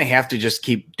mean, they're going to have to just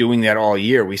keep doing that all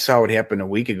year. We saw what happened a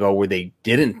week ago where they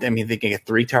didn't. I mean, they can get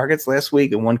 3 targets last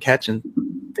week and 1 catch, and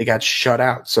they got shut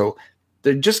out. So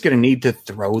they're just going to need to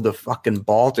throw the fucking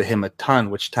ball to him a ton,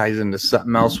 which ties into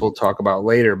something else we'll talk about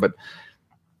later. But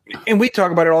and we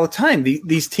talk about it all the time.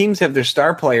 These teams have their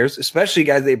star players, especially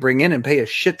guys they bring in and pay a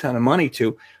shit ton of money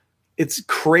to. It's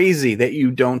crazy that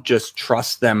you don't just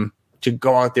trust them to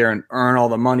go out there and earn all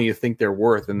the money you think they're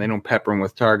worth, and they don't pepper them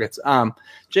with targets.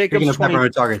 Jacobs, speaking of pepper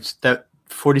with targets, that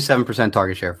 47%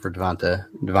 target share for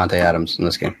Devontae Adams in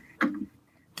this game.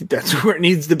 That's where it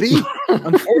needs to be,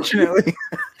 unfortunately.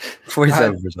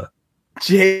 47%.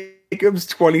 Jacobs,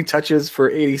 20 touches for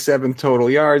 87 total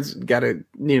yards. Need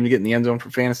him to get in the end zone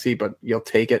for fantasy, but you'll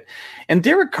take it. And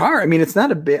Derek Carr, I mean, it's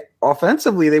not a bit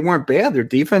offensively. They weren't bad. Their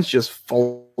defense just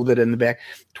folded in the back.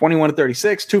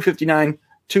 21-36, 259,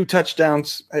 2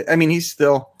 touchdowns. I mean, he's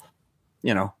still,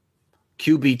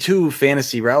 QB2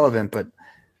 fantasy relevant, but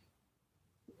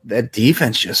that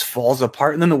defense just falls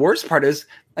apart. And then the worst part is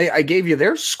I gave you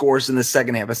their scores in the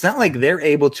second half. It's not like they're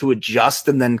able to adjust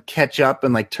and then catch up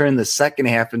and turn the second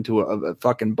half into a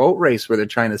fucking boat race where they're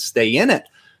trying to stay in it.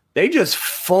 They just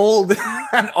fold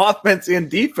on offense and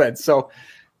defense. So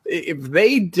if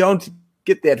they don't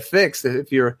get that fixed,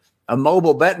 if you're a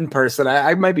mobile betting person,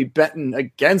 I might be betting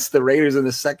against the Raiders in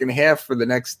the second half for the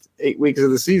next 8 weeks of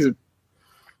the season.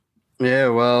 Yeah,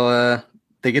 well,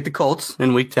 they get the Colts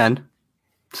in week 10.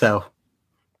 So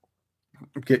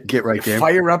get right there.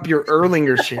 Fire up your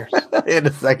Erlinger shares. In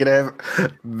the second half.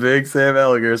 Big Sam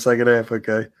Ellinger, second half,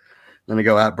 okay. Then we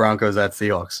go out Broncos at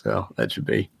Seahawks. So that should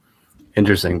be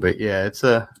interesting. But yeah, it's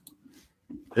yucky.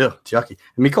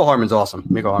 Mecole Hardman's awesome.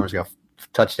 Mecole Hardman's got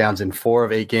touchdowns in 4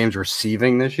 of 8 games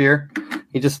receiving this year.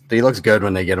 He looks good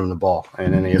when they get him the ball.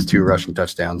 And then he has 2 rushing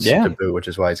touchdowns to boot, which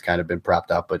is why he's kind of been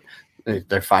propped up. But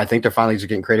I think they're finally just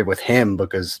getting creative with him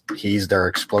because he's their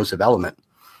explosive element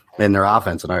in their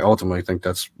offense. And I ultimately think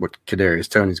that's what Kadarius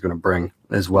Toney's going to bring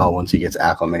as well once he gets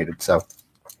acclimated. So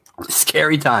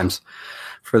scary times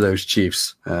for those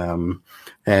Chiefs. And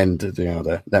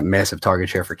that massive target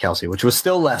share for Kelsey, which was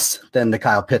still less than the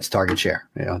Kyle Pitts target share,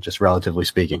 just relatively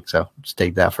speaking. So just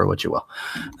take that for what you will.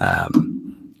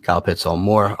 Kyle Pitts saw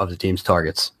more of the team's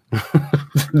targets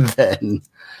than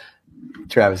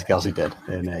Travis Kelsey did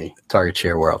in a target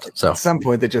share world. So at some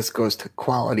point, that just goes to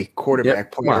quality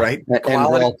quarterback play, right?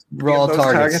 Quality, and raw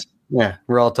targets. Yeah,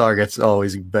 raw targets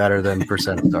always better than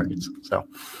percent of targets. So,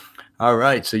 all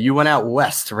right. So you went out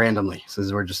west randomly. So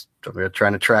we're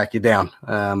trying to track you down.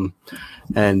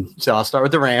 And so I'll start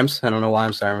with the Rams. I don't know why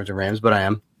I'm starting with the Rams, but I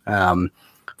am.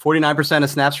 49% of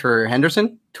snaps for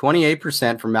Henderson,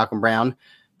 28% for Malcolm Brown.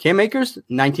 Cam Akers,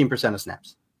 19% of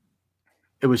snaps.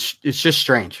 It's just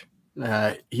strange.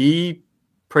 He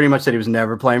pretty much said he was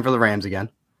never playing for the Rams again.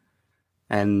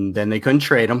 And then they couldn't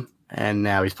trade him. And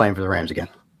now he's playing for the Rams again.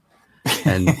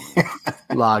 And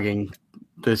logging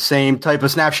the same type of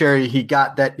snap share he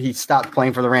got that he stopped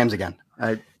playing for the Rams again.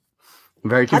 I'm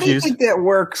very confused. How do you think that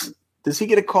works Does he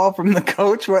get a call from the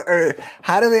coach? Or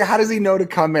how does he know to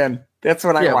come in? That's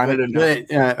what I wanted to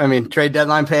know. I mean, trade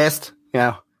deadline passed.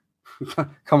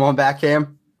 Come on back,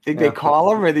 Cam. Think they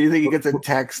call him, or do you think he gets a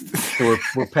text?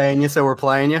 we're paying you, so we're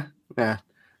playing you.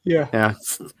 Yeah.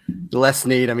 Less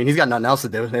need. I mean, he's got nothing else to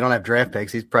do. They don't have draft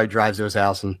picks. He probably drives to his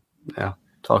house and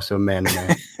talks to a man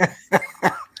to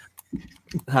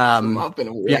man. Up in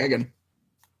a wagon.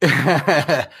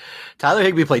 Tyler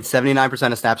Higbee played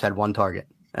 79% of snaps, had one target.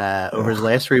 Over his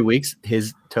last 3 weeks,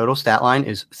 his total stat line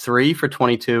is 3 for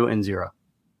 22 and 0.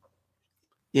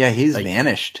 Yeah, he's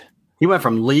vanished. He went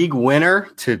from league winner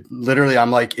to literally,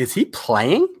 I'm like, is he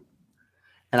playing?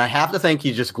 And I have to think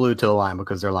he's just glued to the line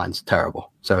because their line's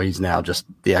terrible. So he's now just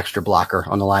the extra blocker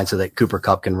on the line so that Cooper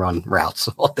Kupp can run routes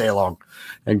all day long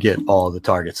and get all of the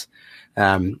targets.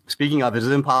 Speaking of, it is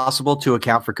impossible to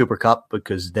account for Cooper Kupp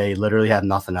because they literally have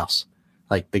nothing else.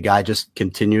 Like the guy just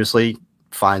continuously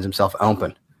finds himself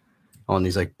open on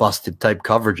these like busted type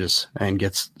coverages and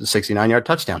gets the 69-yard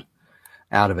touchdown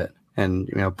out of it. And,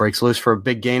 breaks loose for a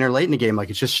big gainer late in the game. Like,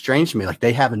 it's just strange to me. Like,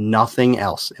 they have nothing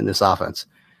else in this offense.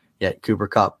 Yet Cooper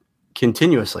Kupp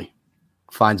continuously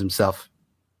finds himself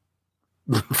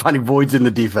finding voids in the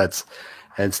defense.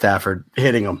 And Stafford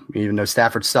hitting him. Even though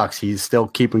Stafford sucks, he's still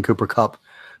keeping Cooper Kupp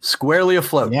squarely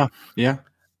afloat. Yeah.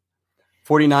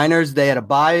 49ers, they had a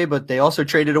bye, but they also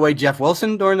traded away Jeff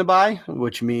Wilson during the bye,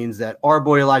 which means that our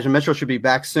boy Elijah Mitchell should be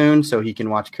back soon so he can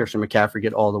watch Christian McCaffrey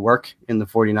get all the work in the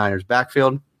 49ers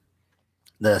backfield.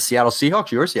 The Seattle Seahawks,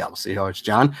 your Seattle Seahawks,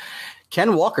 John.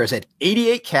 Ken Walker has had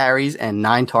 88 carries and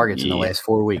 9 targets in the last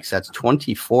 4 weeks. That's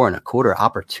 24 and a quarter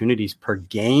opportunities per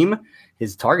game.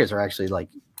 His targets are actually like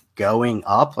going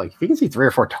up. Like if you can see 3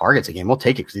 or 4 targets a game, we'll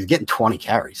take it because he's getting 20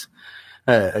 carries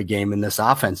a game in this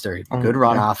offense. They're a good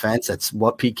run offense. That's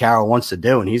what Pete Carroll wants to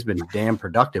do, and he's been damn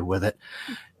productive with it.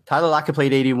 Tyler Lockett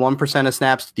played 81% of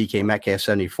snaps. DK Metcalf,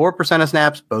 74% of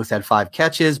snaps. Both had 5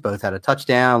 catches. Both had a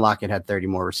touchdown. Lockett had 30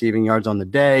 more receiving yards on the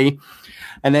day.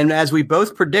 And then, as we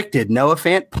both predicted, Noah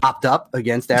Fant popped up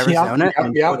against Arizona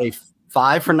and put a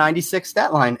 5 for 96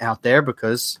 stat line out there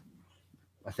because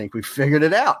I think we figured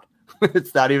it out.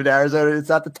 It's not even Arizona. It's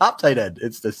not the top tight end.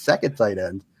 It's the second tight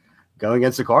end going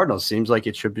against the Cardinals. Seems like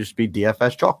it should just be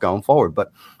DFS chalk going forward.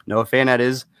 But Noah Fant had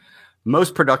his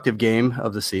most productive game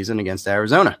of the season against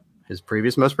Arizona. His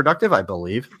previous most productive, I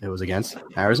believe, it was against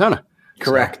Arizona.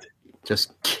 Correct. So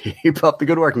just keep up the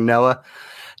good work, Noah.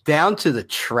 Down to the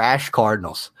trash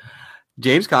Cardinals.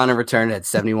 James Conner returned at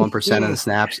 71% of the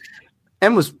snaps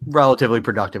and was relatively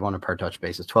productive on a per-touch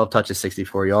basis. 12 touches,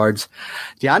 64 yards.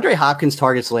 DeAndre Hopkins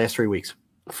targets the last 3 weeks.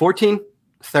 14,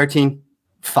 13,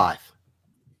 5.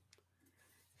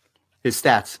 His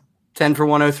stats, 10 for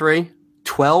 103,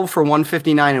 12 for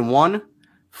 159 and 1,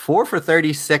 4 for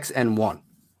 36 and 1.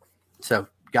 So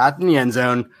got in the end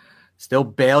zone, still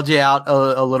bailed you out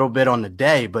a little bit on the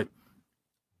day, but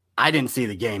I didn't see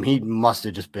the game. He must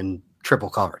have just been triple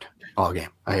covered all game,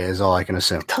 is all I can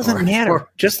assume. Doesn't matter.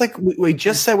 Just like we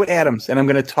just said with Adams, and I'm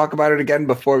going to talk about it again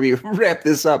before we wrap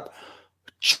this up.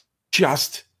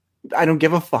 Just, I don't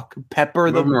give a fuck. Pepper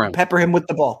him with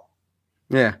the ball.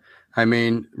 Yeah. I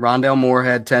mean, Rondale Moore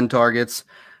had 10 targets.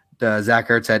 Zach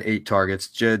Ertz had 8 targets.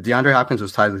 DeAndre Hopkins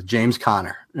was tied with James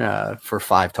Conner for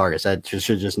 5 targets. That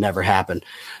should just never happen.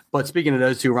 But speaking of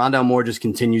those two, Rondale Moore just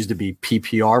continues to be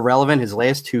PPR relevant. His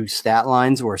last 2 stat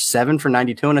lines were 7 for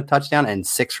 92 and a touchdown and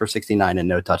 6 for 69 and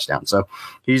no touchdown. So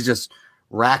he's just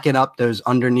racking up those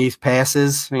underneath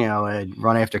passes, a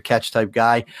run after catch type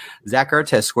guy. Zach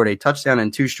Ertz has scored a touchdown in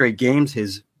 2 straight games.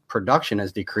 His production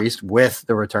has decreased with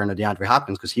the return of DeAndre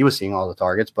Hopkins because he was seeing all the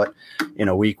targets. But in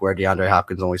a week where DeAndre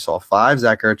Hopkins only saw 5,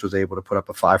 Zach Ertz was able to put up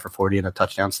a 5 for 40 and a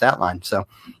touchdown stat line. So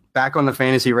back on the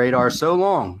fantasy radar so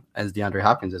long as DeAndre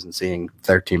Hopkins isn't seeing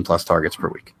 13 plus targets per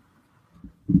week.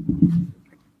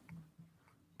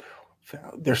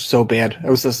 They're so bad. I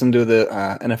was listening to the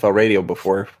NFL radio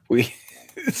before we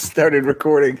started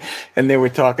recording, and they were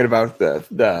talking about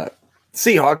the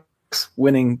Seahawks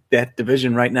winning that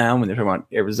division right now when they're talking about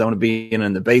Arizona being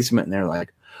in the basement, and they're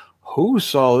like, who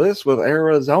saw this with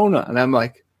Arizona? And I'm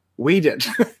like, we did.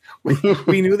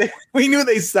 we knew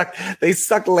they sucked. They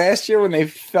sucked last year when they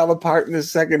fell apart in the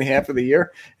second half of the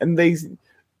year, and they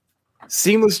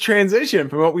seamless transition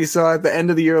from what we saw at the end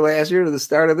of the year last year to the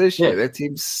start of this year. Yeah. That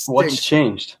team stinks. What's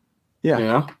changed?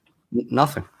 Yeah.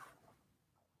 Nothing.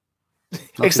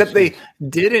 Except changed. They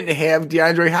didn't have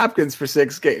DeAndre Hopkins for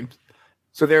 6 games.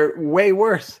 So they're way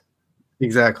worse.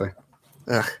 Exactly.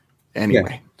 Anyway.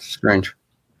 Yeah, strange.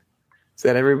 Is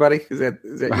that everybody? Is that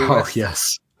your list?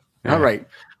 Yes. Yeah. All right.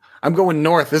 I'm going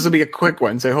north. This will be a quick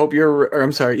one. So I hope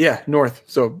north.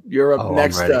 So you're up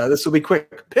next. This will be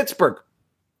quick. Pittsburgh.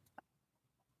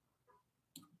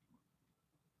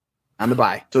 on the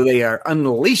bye. So they are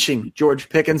unleashing George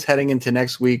Pickens heading into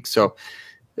next week. So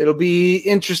it'll be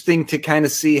interesting to kind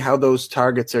of see how those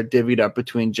targets are divvied up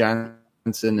between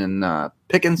Johnson and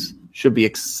Pickens. Should be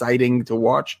exciting to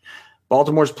watch.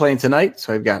 Baltimore's playing tonight,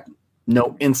 so I've got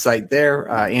no insight there.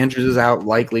 Andrews is out,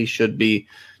 likely should be,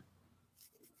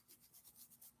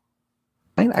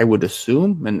 I would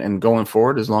assume, and going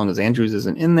forward, as long as Andrews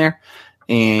isn't in there.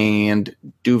 And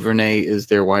Duvernay is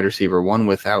their wide receiver 1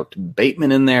 without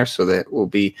Bateman in there, so that will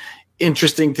be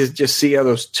interesting to just see how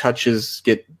those touches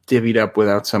get divvied up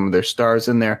without some of their stars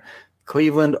in there.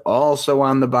 Cleveland also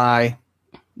on the bye.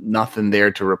 Nothing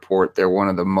there to report. They're one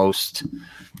of the most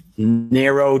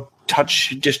narrow touch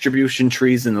distribution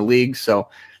trees in the league, so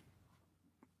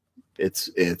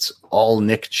it's all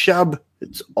Nick Chubb.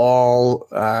 It's all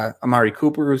Amari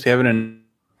Cooper, who's having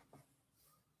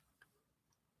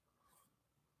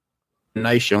a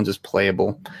nice. Jones is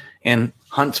playable, and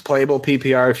Hunt's playable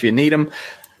PPR if you need him.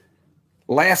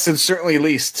 Last and certainly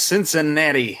least,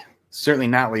 Cincinnati. Certainly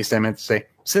not least, I meant to say.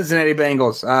 Cincinnati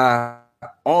Bengals.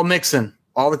 All Mixon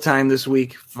all the time this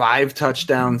week. 5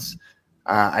 touchdowns.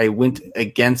 I went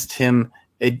against him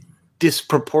a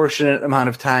disproportionate amount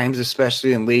of times,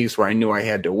 especially in leagues where I knew I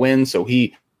had to win. So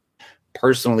he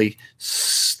personally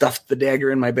stuffed the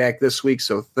dagger in my back this week.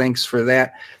 So thanks for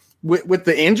that. With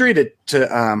the injury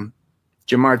to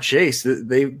Jamar Chase,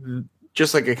 they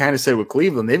just like I kind of said with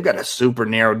Cleveland, they've got a super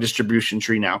narrow distribution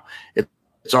tree now.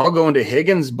 It's all going to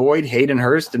Higgins, Boyd, Hayden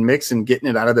Hurst, and Mixon getting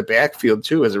it out of the backfield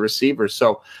too as a receiver.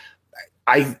 So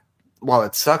while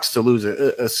it sucks to lose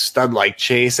a stud like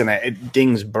Chase and it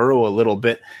dings Burrow a little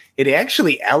bit, it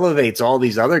actually elevates all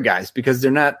these other guys because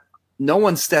no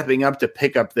one's stepping up to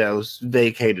pick up those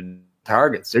vacated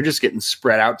targets. They're just getting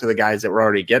spread out to the guys that were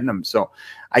already getting them. So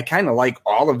I kind of like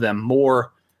all of them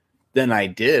more than I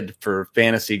did for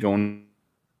fantasy going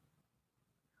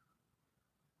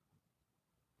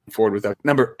forward with that.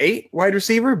 Number 8 wide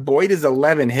receiver, Boyd is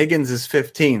 11, Higgins is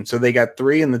 15. So they got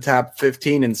 3 in the top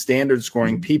 15 in standard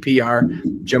scoring PPR.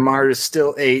 Jamar is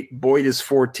still 8, Boyd is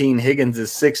 14, Higgins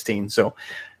is 16. So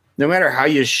no matter how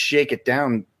you shake it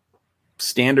down,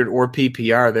 standard or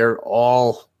PPR,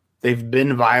 they've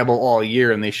been viable all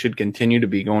year and they should continue to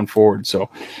be going forward. So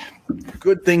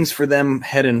good things for them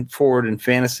heading forward in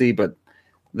fantasy, but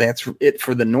that's it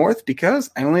for the North because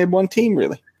I only had one team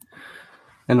really.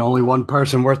 And only one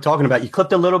person worth talking about. You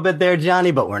clipped a little bit there,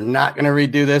 Johnny, but we're not going to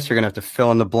redo this. You're going to have to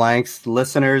fill in the blanks.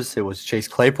 Listeners, it was Chase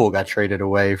Claypool got traded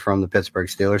away from the Pittsburgh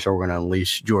Steelers, so we're going to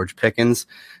unleash George Pickens.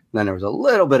 And then there was a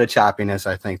little bit of choppiness,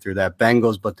 I think, through that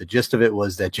Bengals, but the gist of it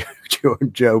was that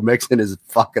Joe Mixon is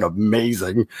fucking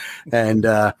amazing. And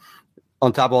on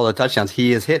top of all the touchdowns,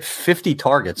 he has hit 50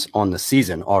 targets on the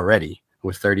season already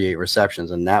with 38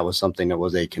 receptions, and that was something that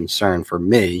was a concern for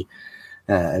me.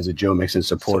 As a Joe Mixon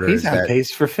supporter. So he's on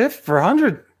pace for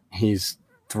 100. He's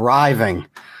thriving,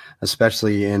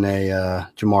 especially in a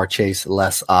Jamar Chase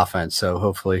less offense. So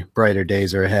hopefully brighter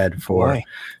days are ahead for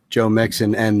Joe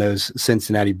Mixon and those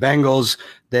Cincinnati Bengals.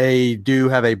 They do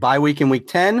have a bye week in week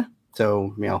 10.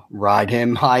 So, ride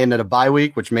him high into the bye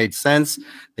week, which made sense.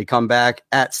 They come back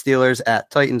at Steelers,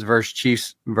 at Titans versus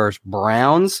Chiefs versus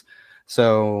Browns.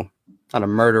 So not a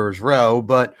murderer's row,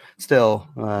 but still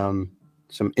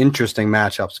some interesting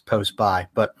matchups post-bye,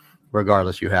 but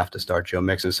regardless, you have to start Joe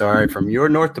Mixon. So, all right, from your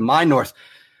north to my north,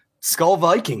 Skull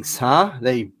Vikings, huh?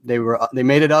 They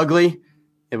made it ugly.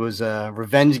 It was a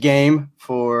revenge game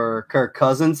for Kirk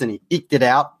Cousins, and he eked it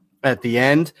out at the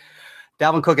end.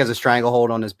 Dalvin Cook has a stranglehold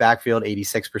on his backfield,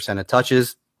 86% of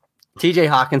touches. TJ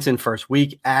Hawkinson, first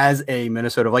week as a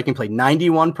Minnesota Viking, played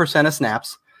 91% of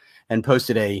snaps and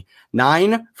posted a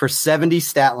 9 for 70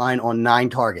 stat line on 9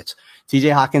 targets.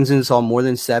 TJ Hawkinson saw more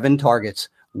than 7 targets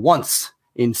once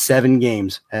in 7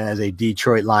 games as a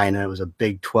Detroit Lion, and it was a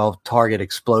big 12-target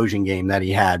explosion game that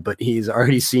he had. But he's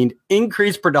already seen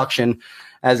increased production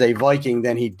as a Viking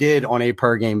than he did on a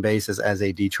per-game basis as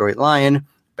a Detroit Lion.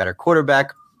 Better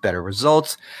quarterback, better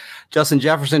results. Justin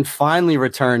Jefferson finally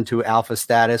returned to alpha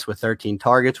status with 13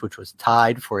 targets, which was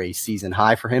tied for a season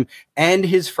high for him, and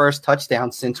his first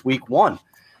touchdown since week 1.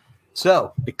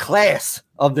 So, the class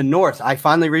of the North, I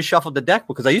finally reshuffled the deck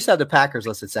because I used to have the Packers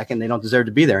listed second. They don't deserve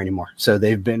to be there anymore. So,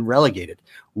 they've been relegated.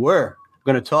 We're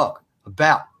going to talk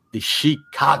about the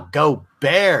Chicago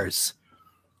Bears.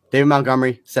 David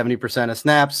Montgomery, 70% of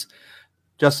snaps.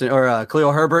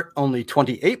 Khalil Herbert, only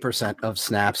 28% of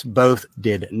snaps. Both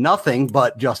did nothing,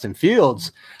 but Justin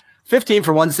Fields, 15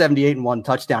 for 178 and 1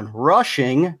 touchdown.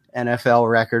 Rushing NFL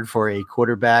record for a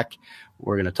quarterback.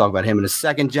 We're going to talk about him in a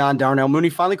second. John Darnell Mooney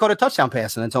finally caught a touchdown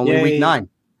pass, and it's only week 9.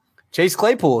 Chase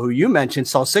Claypool, who you mentioned,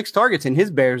 saw 6 targets in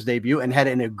his Bears debut and had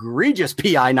an egregious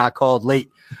PI not called late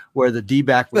where the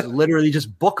D-back was literally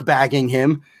just book bagging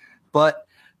him. But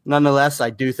nonetheless, I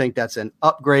do think that's an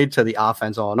upgrade to the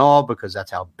offense all in all because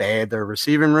that's how bad their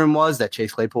receiving room was, that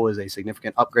Chase Claypool is a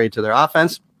significant upgrade to their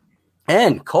offense.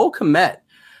 And Cole Kmet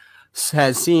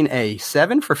has seen a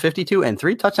 7 for 52 and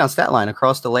 3 touchdown stat line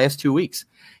across the last 2 weeks.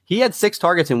 He had 6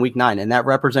 targets in week 9, and that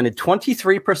represented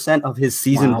 23% of his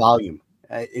season volume.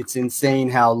 It's insane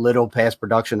how little pass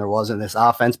production there was in this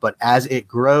offense, but as it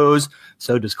grows,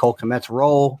 so does Cole Kmet's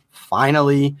role.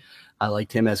 Finally, I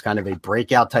liked him as kind of a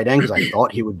breakout tight end because I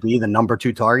thought he would be the number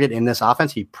 2 target in this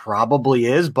offense. He probably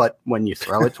is, but when you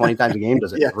throw it 20 times a game,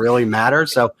 does it really matter?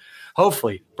 So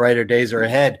hopefully brighter days are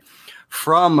ahead.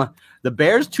 From the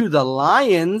Bears to the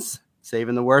Lions,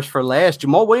 saving the worst for last,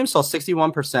 Jamal Williams saw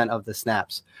 61% of the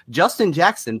snaps. Justin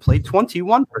Jackson played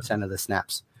 21% of the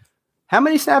snaps. How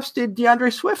many snaps did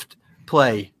DeAndre Swift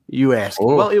play, you ask?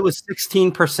 Oh. Well, it was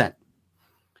 16%,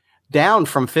 down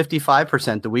from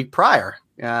 55% the week prior.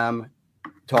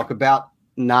 Talk about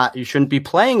you shouldn't be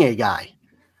playing a guy.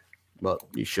 Well,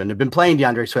 you shouldn't have been playing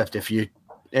DeAndre Swift. If you,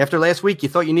 after last week, you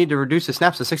thought you needed to reduce the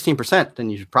snaps to 16%, then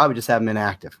you should probably just have him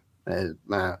inactive.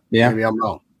 Maybe I'm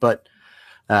wrong, but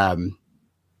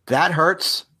that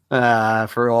hurts.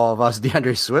 For all of us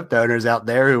DeAndre Swift owners out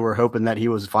there who were hoping that he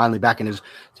was finally back and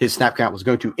his snap count was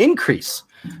going to increase.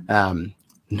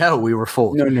 No, we were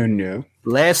fooled. No.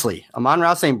 Lastly,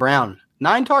 Amon-Ra St. Brown,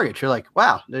 9 targets. You're like,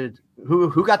 wow,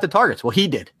 who got the targets? Well, he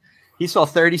did. He saw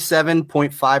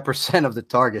 37.5% of the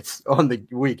targets on the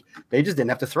week. They just didn't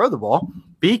have to throw the ball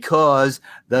because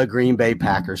the Green Bay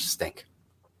Packers stink.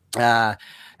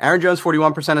 Aaron Jones,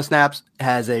 41% of snaps,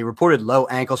 has a reported low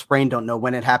ankle sprain. Don't know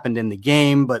when it happened in the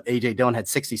game, but A.J. Dillon had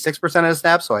 66% of the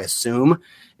snaps, so I assume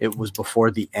it was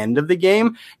before the end of the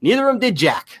game. Neither of them did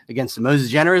jack against the most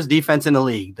generous defense in the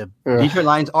league. The Detroit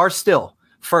Lions are still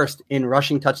first in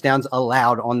rushing touchdowns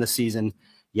allowed on the season,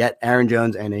 yet Aaron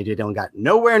Jones and A.J. Dillon got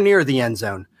nowhere near the end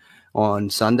zone on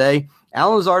Sunday.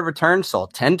 Alan Lazard returned, saw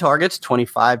 10 targets,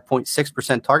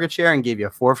 25.6% target share, and gave you a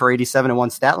 4 for 87 and 1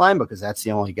 stat line because that's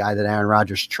the only guy that Aaron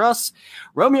Rodgers trusts.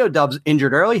 Romeo Doubs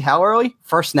injured early. How early?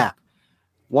 First snap.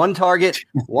 1 target,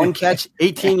 1 catch,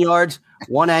 18 yards,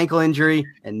 1 ankle injury,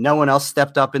 and no one else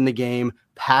stepped up in the game.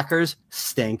 Packers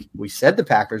stink. We said the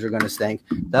Packers are going to stink.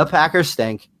 The Packers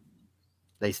stink.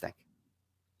 They stink.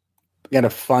 Got a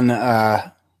fun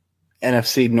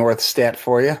NFC North stat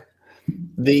for you.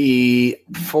 The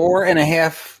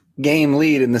 4.5 game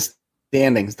lead in the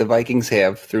standings the Vikings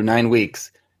have through 9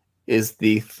 weeks is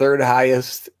the 3rd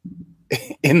highest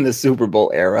in the Super Bowl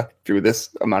era through this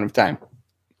amount of time.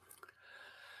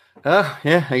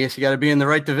 Yeah, I guess you got to be in the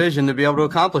right division to be able to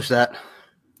accomplish that.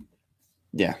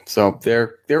 Yeah, so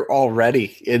they're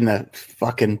already in the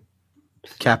fucking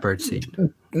catbird seat,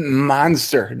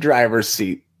 monster driver's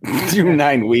seat through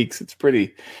 9 weeks. It's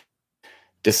pretty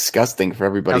disgusting for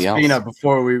everybody else.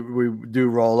 Before we do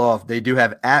roll off, they do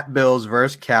have at Bills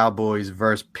versus Cowboys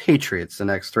versus Patriots the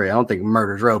next 3. I don't think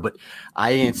murder's row, but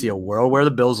I didn't see a world where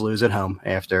the Bills lose at home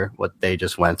after what they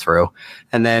just went through.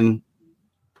 And then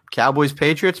Cowboys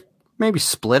Patriots maybe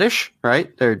splitish,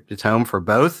 right? It's home for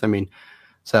both. I mean,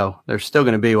 so they're still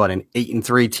going to be an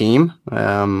 8-3 team,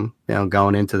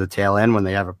 going into the tail end when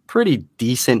they have a pretty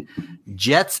decent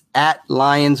Jets at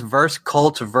Lions versus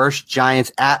Colts versus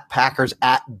Giants at Packers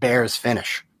at Bears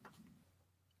finish.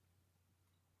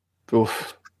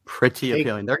 Oof. Pretty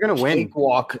appealing. They're going to win.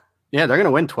 Walk. Yeah, they're going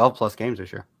to win 12 plus games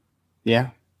this year.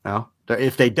 Yeah. No,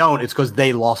 if they don't, it's because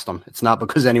they lost them. It's not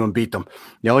because anyone beat them.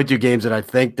 The only 2 games that I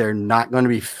think they're not going to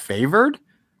be favored.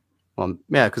 Well,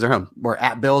 yeah, because they're home. We're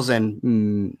at Bills,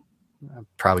 and I'm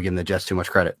probably giving the Jets too much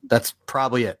credit. That's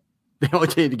probably it. The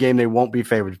only game they won't be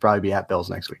favored would probably be at Bills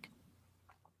next week.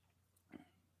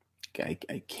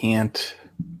 I can't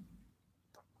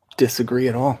disagree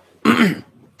at all.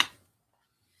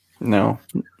 No.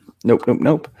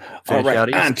 Nope. All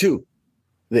right, on to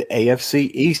the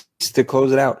AFC East to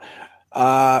close it out.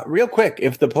 Real quick,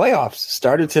 if the playoffs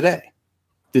started today,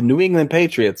 the New England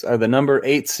Patriots are the number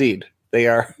 8 seed. They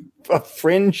are a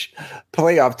fringe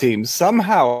playoff team.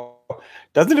 Somehow,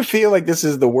 doesn't it feel like this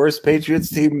is the worst Patriots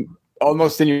team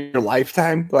almost in your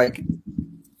lifetime?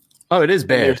 Oh, it is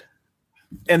bad.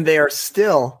 And they are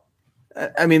still,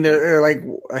 they're like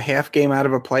a half game out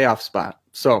of a playoff spot.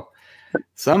 So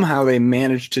somehow they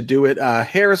managed to do it.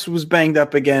 Harris was banged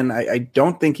up again. I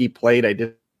don't think he played. I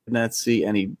did not see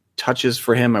any touches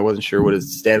for him. I wasn't sure what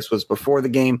his status was before the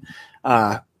game.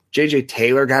 J.J.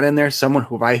 Taylor got in there, someone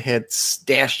who I had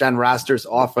stashed on rosters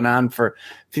off and on for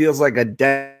feels like a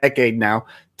decade now.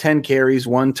 10 carries,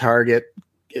 1 target,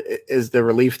 is the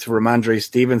relief to Ramondre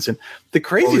Stevenson. The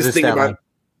craziest thing about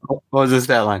what was this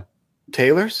stat line?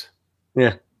 Taylor's?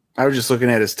 Yeah. I was just looking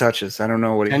at his touches. I don't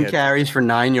know what he 10 had. carries for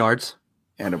 9 yards.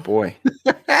 And a boy.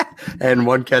 And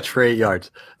 1 catch for 8 yards.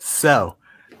 So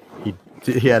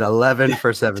he had 11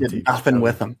 for 17. Did nothing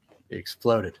with him. He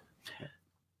exploded.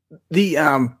 The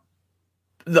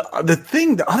other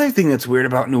thing that's weird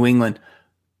about New England,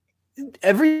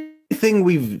 everything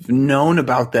we've known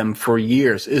about them for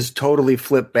years is totally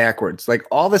flipped backwards. Like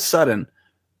all of a sudden,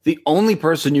 the only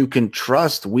person you can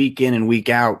trust week in and week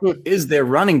out is their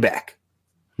running back.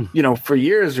 For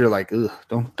years you're like, ugh,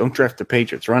 don't draft the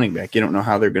Patriots running back. You don't know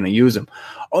how they're going to use him.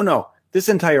 Oh no, this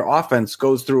entire offense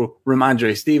goes through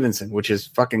Ramondre Stevenson, which is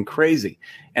fucking crazy.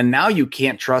 And now you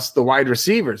can't trust the wide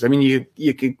receivers. I mean,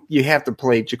 you have to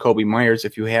play Jacoby Myers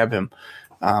if you have him.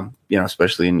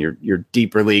 Especially in your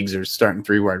deeper leagues, or starting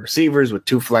 3 wide receivers with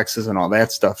 2 flexes and all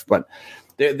that stuff. But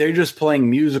they're just playing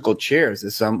musical chairs.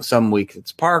 Some weeks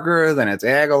it's Parker, then it's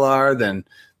Aguilar, then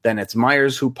it's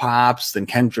Myers who pops, then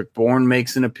Kendrick Bourne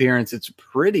makes an appearance. It's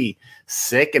pretty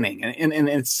sickening. And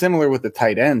it's similar with the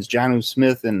tight ends, Jonnu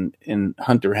Smith and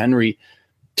Hunter Henry.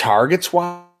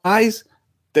 Targets-wise,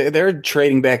 they're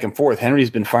trading back and forth. Henry's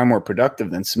been far more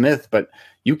productive than Smith, but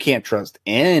you can't trust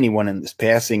anyone in this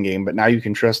passing game, but now you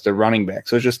can trust the running back.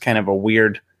 So it's just kind of a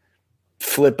weird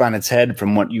flip on its head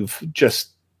from what you've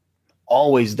just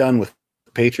always done with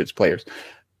Patriots players.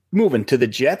 Moving to the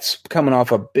Jets, coming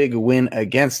off a big win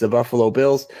against the Buffalo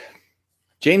Bills.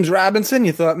 James Robinson,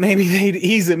 you thought maybe they'd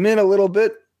ease him in a little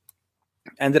bit.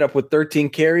 Ended up with 13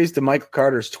 carries to Michael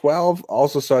Carter's 12.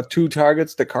 Also saw 2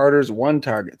 targets to Carter's 1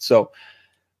 target. So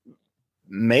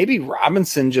maybe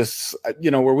Robinson just,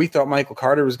 where we thought Michael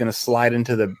Carter was going to slide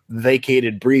into the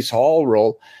vacated Breece Hall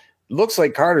role, looks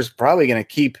like Carter's probably going to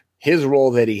keep his role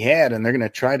that he had, and they're going to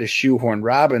try to shoehorn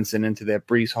Robinson into that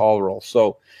Breece Hall role.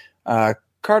 So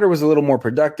Carter was a little more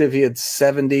productive. He had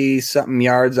 70-something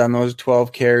yards on those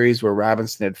 12 carries, where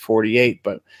Robinson had 48.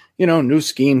 But, new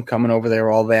scheme coming over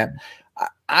there, all that.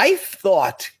 I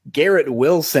thought Garrett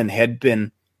Wilson had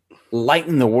been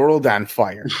lighting the world on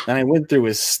fire. And I went through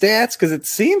his stats because it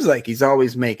seems like he's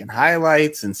always making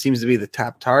highlights and seems to be the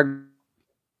top target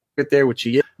there, which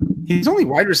he is. He's only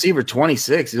wide receiver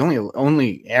 26. He's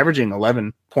only averaging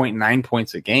 11.9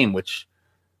 points a game, which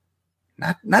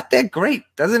not that great.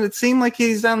 Doesn't it seem like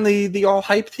he's on the all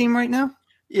hype team right now?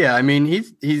 Yeah, I mean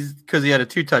he's because he had a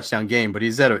 2 touchdown game, but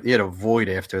he had a void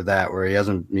after that where he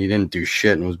didn't do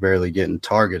shit and was barely getting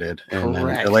targeted. And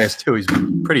then the last 2 he's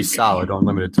been pretty solid on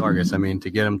limited targets. I mean, to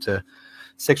get him to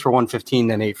 6 for 115,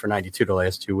 then 8 for 92 the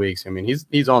last 2 weeks. I mean,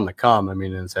 he's on the come. I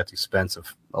mean, it's at the expense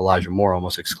of Elijah Moore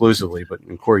almost exclusively. But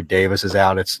when Corey Davis is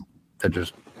out,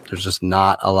 there's just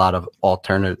not a lot of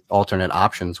alternate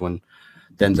options when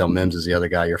Denzel Mims is the other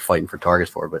guy you're fighting for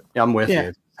targets for. But yeah, I'm with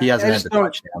you. He hasn't had the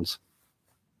touchdowns.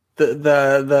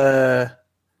 The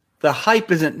hype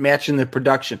isn't matching the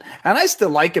production, and I still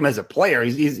like him as a player.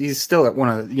 He's still at one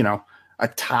of a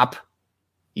top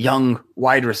young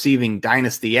wide receiving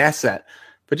dynasty asset.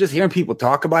 But just hearing people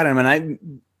talk about him, and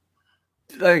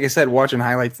like I said, watching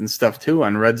highlights and stuff too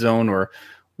on Red Zone or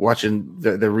watching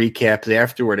the recaps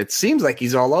afterward, it seems like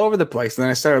he's all over the place. And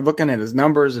then I started looking at his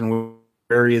numbers and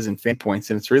where he is in fan points,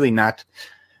 and it's really not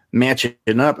matching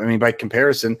up. I mean, by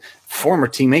comparison, former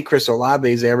teammate Chris Olave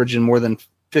is averaging more than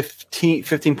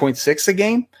 15.6 a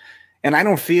game, and I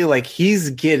don't feel like he's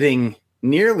getting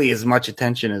nearly as much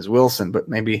attention as Wilson. But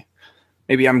maybe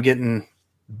I'm getting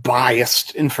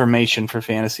biased information for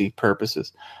fantasy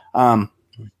purposes.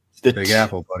 Big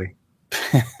Apple, buddy.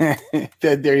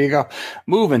 There you go.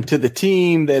 Moving to the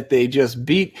team that they just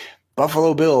beat,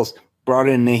 Buffalo Bills brought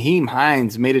in Naheem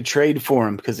Hines, made a trade for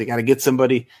him because they got to get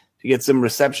somebody to get some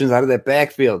receptions out of that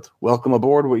backfield. Welcome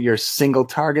aboard with your single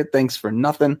target. Thanks for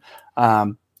nothing.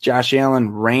 Josh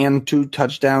Allen ran 2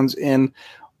 touchdowns in.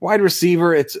 Wide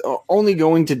receiver, it's only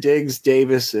going to Diggs,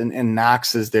 Davis, and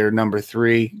Knox is their number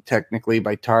 3, technically,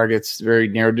 by targets. Very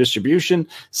narrow distribution.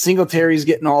 Singletary's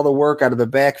getting all the work out of the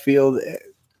backfield.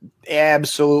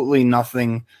 Absolutely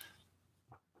nothing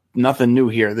new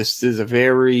here. This is a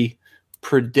very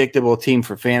predictable team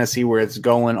for fantasy where it's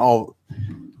going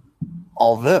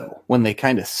although when they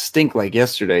kind of stink like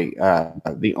yesterday,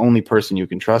 the only person you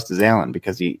can trust is Allen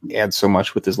because he adds so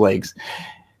much with his legs.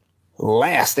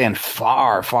 Last and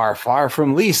far, far, far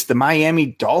from least, the Miami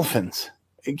Dolphins.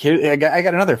 I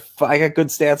got good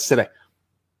stats today.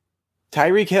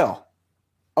 Tyreek Hill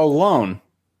alone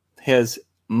has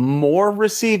more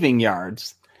receiving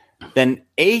yards than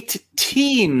 8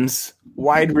 teams'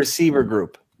 wide receiver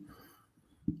group.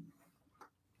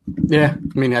 Yeah,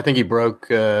 I mean, I think he broke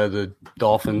the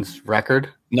Dolphins' record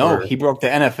No, he broke the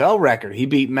NFL record. He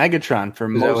beat Megatron for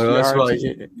most yards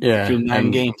through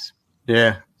 9 games.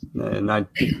 Yeah. And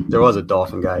there was a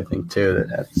Dolphin guy, I think, too, that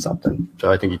had something.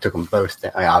 So I think he took them both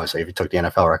down. Obviously, if he took the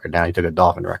NFL record down, he took a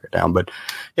Dolphin record down. But,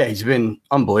 yeah, he's been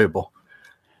unbelievable.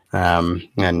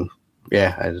 And,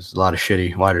 yeah, there's a lot of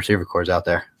shitty wide receiver cores out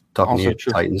there. Talking also to you,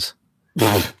 true. Titans.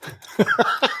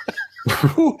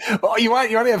 Oh, you want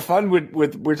to have fun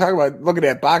with we're talking about looking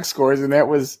at box scores, and that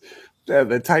was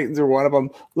the Titans are one of them.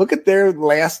 Look at their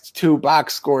last 2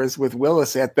 box scores with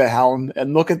Willis at the helm,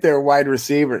 and look at their wide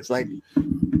receivers. Like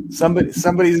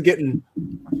somebody's getting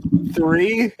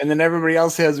 3, and then everybody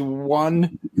else has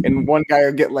 1, and one guy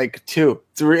will get like 2.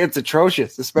 It's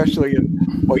atrocious, especially in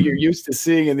what you're used to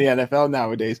seeing in the NFL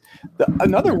nowadays.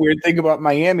 Another weird thing about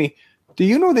Miami, do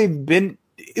you know they've been,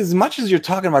 as much as you're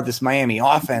talking about this Miami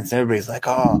offense, everybody's like,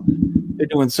 oh, they're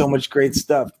doing so much great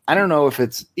stuff. I don't know if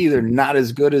it's either not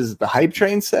as good as the hype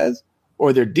train says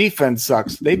or their defense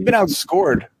sucks. They've been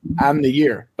outscored on the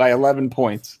year by 11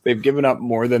 points. They've given up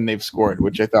more than they've scored,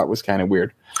 which I thought was kind of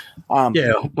weird.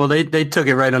 Yeah, well, they took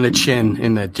it right on the chin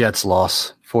in the Jets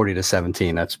loss,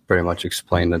 40-17. That's pretty much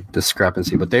explained the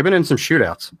discrepancy. But they've been in some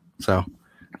shootouts, so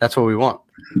that's what we want.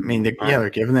 I mean, they're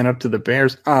giving that up to the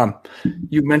Bears.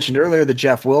 You mentioned earlier the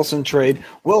Jeff Wilson trade.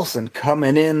 Wilson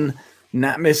coming in,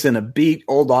 not missing a beat.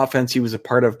 Old offense he was a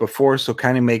part of before, so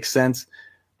kind of makes sense.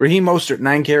 Raheem Mostert,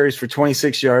 9 carries for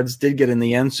 26 yards, did get in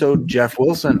the end. So Jeff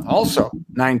Wilson also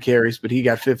 9 carries, but he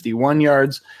got 51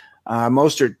 yards.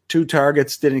 Mostert, 2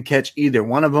 targets, didn't catch either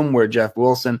one of them, where Jeff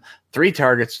Wilson, 3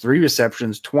 targets, 3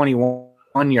 receptions,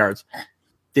 21 yards.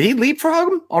 Did he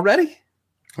leapfrog him already?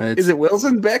 Is it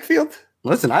Wilson backfield?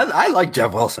 Listen, I like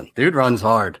Jeff Wilson. Dude runs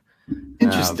hard.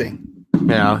 Interesting.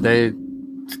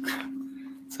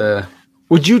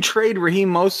 Would you trade Raheem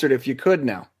Mostert if you could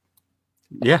now?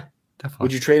 Yeah, definitely.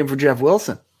 Would you trade him for Jeff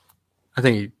Wilson? I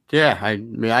think,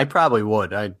 I probably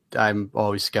would. I'm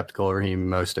always skeptical of Raheem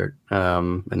Mostert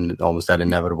and almost that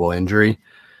inevitable injury.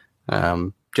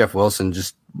 Jeff Wilson,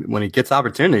 just when he gets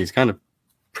opportunities, kind of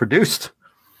produced.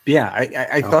 Yeah,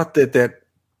 I thought that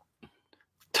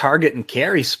target and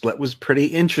carry split was pretty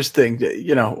interesting,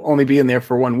 only being there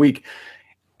for 1 week.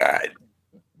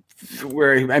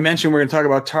 Where I mentioned we're going to talk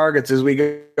about targets as we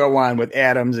go on with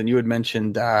Adams, and you had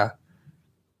mentioned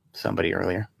somebody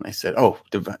earlier. I said,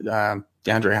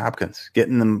 DeAndre Hopkins,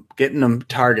 getting them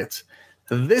targets.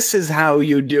 This is how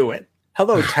you do it.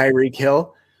 Hello, Tyreek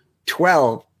Hill.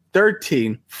 12,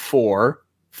 13, 4,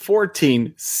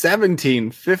 14,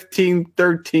 17, 15,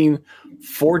 13,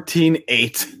 14,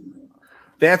 8.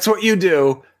 That's what you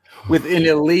do with an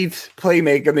elite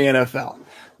playmaker in the NFL.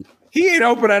 He ain't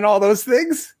open on all those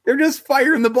things. They're just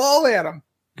firing the ball at him.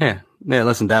 Yeah.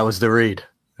 Listen, that was the read.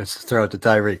 Let's throw it to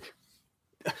Tyreek.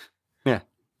 Yeah.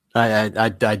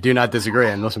 I do not disagree.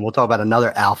 And listen, we'll talk about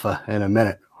another alpha in a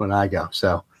minute when I go.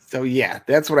 So yeah,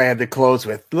 that's what I had to close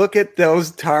with. Look at those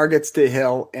targets to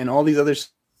Hill, and all these other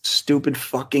stupid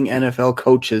fucking NFL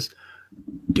coaches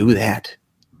do that.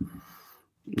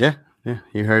 Yeah. Yeah,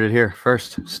 you heard it here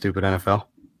first, stupid NFL.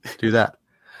 Do that.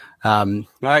 All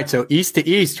right, so east to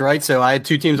east, right? So I had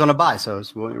 2 teams on a bye, so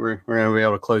we're going to be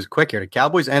able to close quick here. The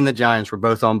Cowboys and the Giants were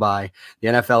both on bye. The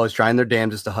NFL is trying their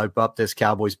damnedest to hype up this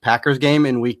Cowboys-Packers game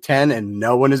in Week 10, and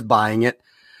no one is buying it.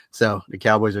 So the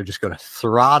Cowboys are just going to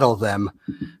throttle them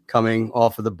coming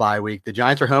off of the bye week. The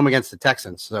Giants are home against the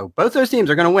Texans, so both those teams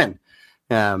are going to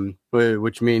win,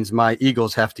 which means my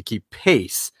Eagles have to keep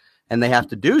pace, and they have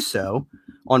to do so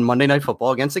on Monday Night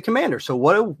Football against the Commanders. So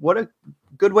what a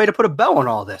good way to put a bow on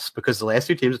all this, because the last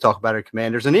 2 teams to talk about are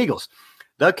Commanders and Eagles.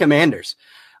 The Commanders.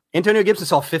 Antonio Gibson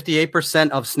saw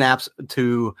 58% of snaps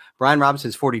to Brian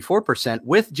Robinson's 44%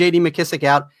 with J.D. McKissick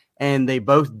out, and they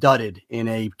both dudded in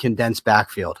a condensed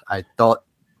backfield. I thought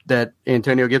that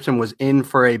Antonio Gibson was in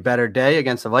for a better day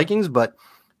against the Vikings, but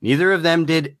neither of them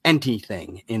did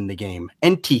anything in the game.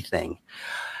 Anything.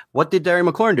 What did Terry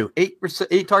McLaurin do?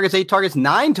 8 targets,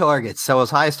 9 targets. So his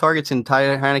highest targets in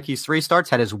Tyler Heineke's 3 starts,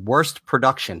 had his worst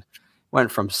production.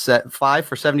 Went from 5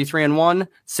 for 73 and 1,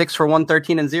 6 for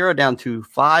 113 and 0, down to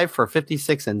 5 for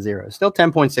 56 and 0. Still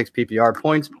 10.6 PPR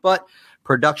points, but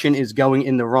production is going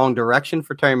in the wrong direction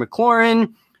for Terry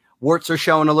McLaurin. Warts are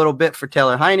showing a little bit for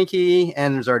Taylor Heineke,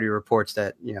 and there's already reports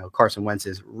that Carson Wentz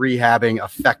is rehabbing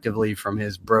effectively from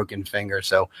his broken finger.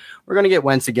 So we're going to get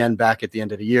Wentz again back at the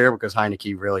end of the year, because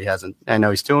Heineke really hasn't. I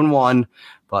know he's 2-1,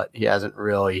 but he hasn't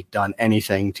really done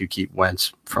anything to keep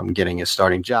Wentz from getting his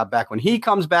starting job back. When he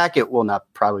comes back, it will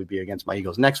not probably be against my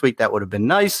Eagles next week. That would have been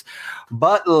nice.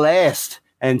 But last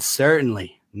and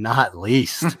certainly not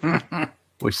least,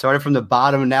 we started from the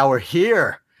bottom and now we're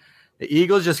here. The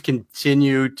Eagles just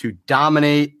continue to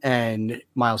dominate, and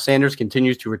Miles Sanders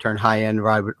continues to return high-end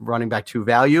running back 2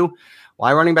 value.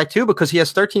 Why running back 2? Because he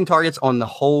has 13 targets on the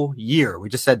whole year. We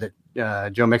just said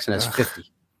that Joe Mixon has 50.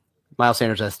 Miles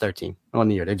Sanders has 13 on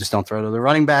the year. They just don't throw to the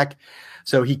running back.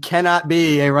 So he cannot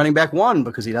be a running back 1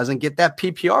 because he doesn't get that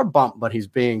PPR bump, but he's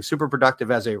being super productive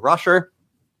as a rusher.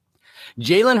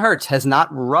 Jalen Hurts has not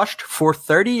rushed for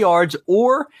 30 yards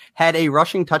or had a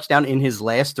rushing touchdown in his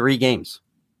last 3 games.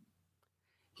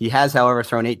 He has, however,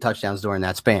 thrown 8 touchdowns during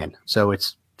that span. So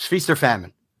it's feast or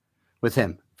famine with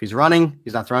him. If he's running,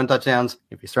 he's not throwing touchdowns.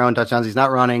 If he's throwing touchdowns, he's not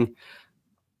running.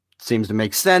 Seems to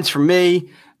make sense for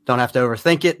me. Don't have to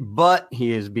overthink it, but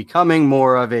he is becoming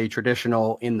more of a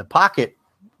traditional in-the-pocket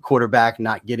quarterback,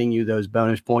 not getting you those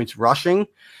bonus points rushing,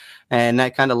 and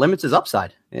that kind of limits his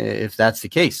upside if that's the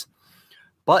case.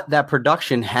 But that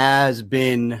production has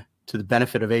been to the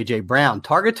benefit of A.J. Brown.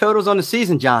 Target totals on the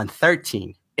season, John,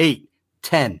 13, 8,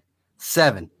 10,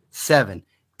 7, 7,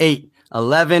 8,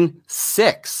 11,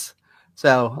 6.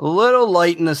 So a little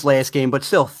light in this last game, but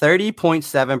still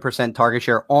 30.7% target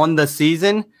share on the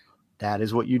season. That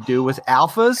is what you do with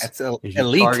alphas. That's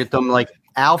elite. Target them like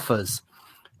alphas.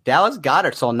 Dallas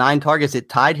Goedert saw 9 targets. It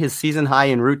tied his season high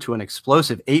en route to an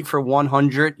explosive 8 for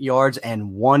 100 yards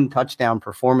and 1 touchdown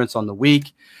performance on the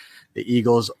week. The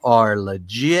Eagles are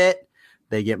legit.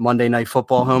 They get Monday Night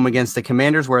Football home against the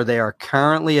Commanders, where they are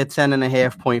currently a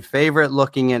 10.5-point favorite,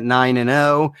 looking at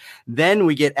 9-0. Then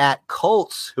we get at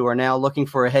Colts, who are now looking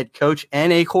for a head coach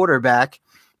and a quarterback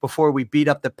before we beat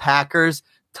up the Packers,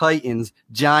 Titans,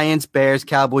 Giants, Bears,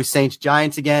 Cowboys, Saints,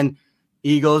 Giants again.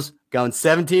 Eagles going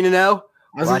 17-0.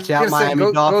 Watch out,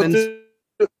 Miami Dolphins.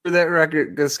 Go through that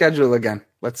record, the schedule again.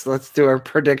 Let's do our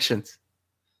predictions.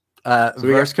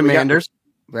 Versus Commanders.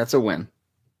 That's a win.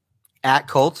 At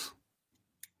Colts.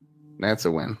 That's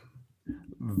a win.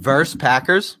 Versus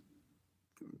Packers.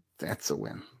 That's a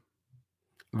win.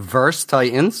 Versus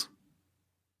Titans.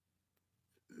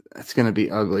 That's going to be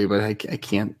ugly, but I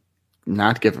can't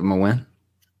not give them a win.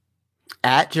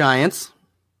 At Giants.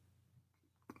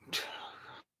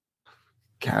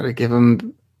 Gotta give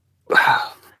them.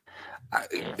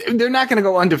 They're not going to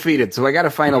go undefeated, so I got to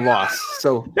find a loss.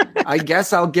 So I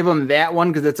guess I'll give them that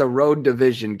one because it's a road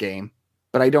division game.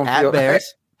 But I don't feel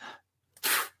Bears.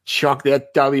 Chuck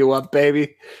that W up,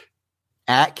 baby.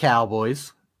 At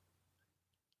Cowboys.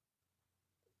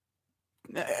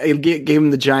 I gave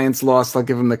them the Giants loss. I'll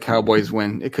give them the Cowboys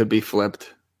win. It could be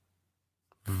flipped.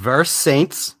 Versus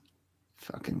Saints.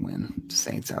 Fucking win.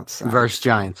 Saints outside. Versus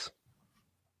Giants.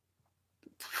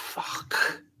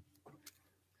 Fuck.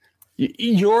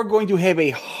 You're going to have a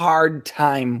hard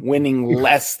time winning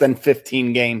less than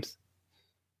 15 games.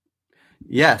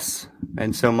 Yes.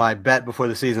 And so my bet before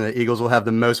the season, the Eagles will have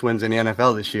the most wins in the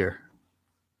NFL this year.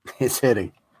 It's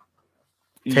hitting.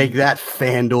 Take that,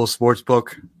 FanDuel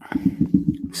Sportsbook.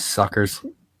 Suckers.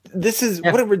 This is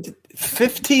whatever.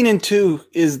 15-2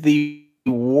 is the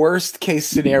worst case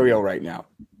scenario right now.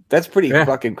 That's pretty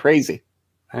fucking crazy.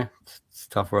 It's a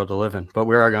tough world to live in, but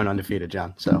we are going undefeated,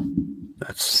 John. So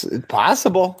that's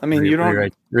possible. I mean, you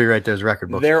don't rewrite those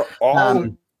record books. They're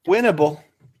all winnable.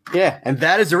 Yeah, and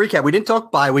that is the recap. We didn't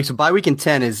talk bye week, so bye week in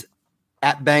 10 is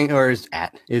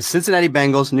is Cincinnati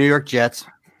Bengals, New York Jets,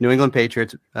 New England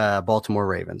Patriots, Baltimore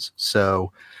Ravens.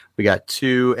 So we got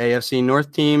 2 AFC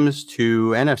North teams,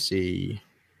 2 NFC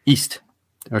East.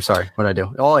 Or sorry, what did I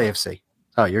do? All AFC.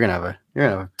 Oh, you're gonna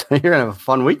have a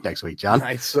fun week next week, John.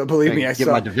 Believe me, I get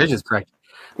my divisions correct.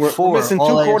 We're missing 2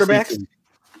 quarterbacks.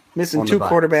 Missing 2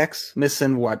 quarterbacks.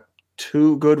 Missing what?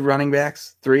 2 good running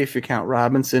backs. 3 if you count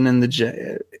Robinson and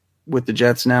with the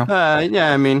Jets now.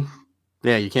 Yeah, I mean,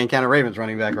 you can't count a Ravens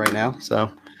running back right now.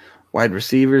 So wide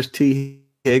receivers, T.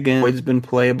 Higgins has been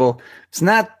playable. It's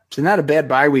not a bad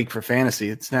bye week for fantasy.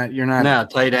 It's not. You're not. No,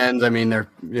 tight ends. I mean, they're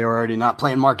already not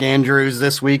playing Mark Andrews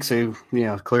this week, so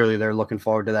clearly they're looking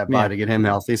forward to that bye to get him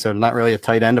healthy. So not really a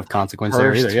tight end of consequence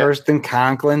there either. Hurst and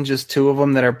Conklin, just 2 of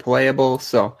them that are playable.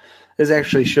 So this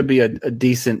actually should be a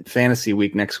decent fantasy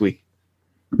week next week.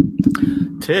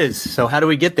 Tis. So how do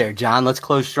we get there, John? Let's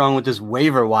close strong with this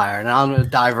waiver wire, and I'm going to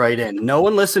dive right in. No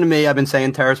one listen to me. I've been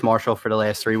saying Terrace Marshall for the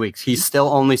last 3 weeks. He's still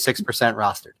only 6%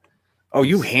 rostered. Oh,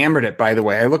 you hammered it, by the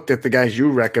way. I looked at the guys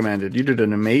you recommended. You did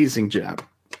an amazing job.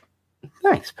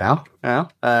 Thanks, pal.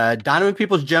 Donovan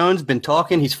Peoples-Jones been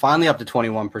talking. He's finally up to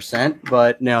 21%,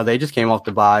 but no, they just came off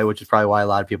the bye, which is probably why a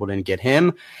lot of people didn't get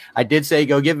him. I did say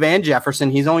go get Van Jefferson.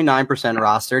 He's only 9%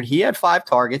 rostered. He had 5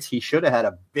 targets. He should have had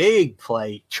a big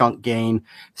play chunk gain.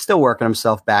 Still working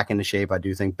himself back into shape. I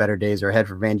do think better days are ahead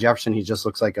for Van Jefferson. He just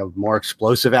looks like a more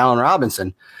explosive Allen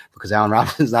Robinson because Allen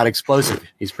Robinson's not explosive.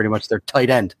 He's pretty much their tight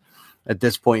end. at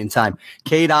this point in time.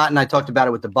 Cade Otton, I talked about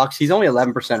it with the Bucks. He's only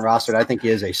 11% rostered. I think he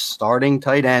is a starting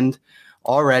tight end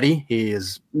already. He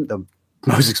is the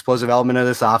most explosive element of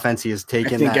this offense. He has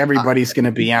taken. I think everybody's going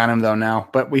to be on him though now.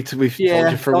 But we've told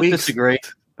you for weeks. Disagree.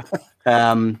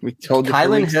 We told you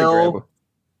Kylan Hill,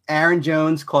 Aaron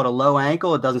Jones caught a low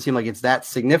ankle. It doesn't seem like it's that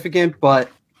significant, but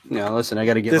listen, I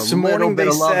got to give this a morning little bit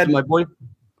of love to my boy.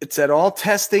 It said all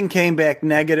testing came back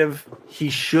negative. He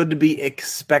should be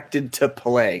expected to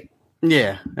play.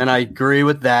 Yeah, and I agree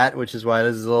with that, which is why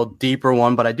this is a little deeper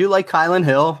one. But I do like Kylan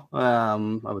Hill. I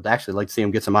would actually like to see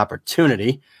him get some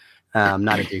opportunity,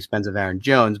 not at the expense of Aaron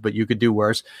Jones, but you could do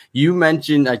worse.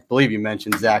 I believe you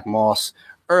mentioned Zach Moss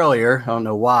earlier. I don't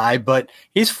know why, but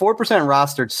he's 4%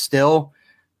 rostered still.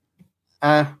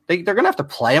 They're going to have to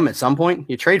play him at some point.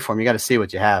 You trade for him, you got to see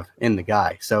what you have in the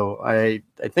guy. So I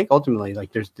think ultimately,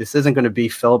 this isn't going to be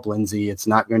Philip Lindsay. It's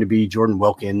not going to be Jordan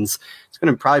Wilkins. It's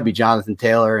going to probably be Jonathan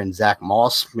Taylor and Zach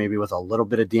Moss, maybe with a little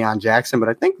bit of Deion Jackson. But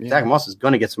I think Zach Moss is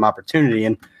going to get some opportunity.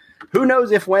 And who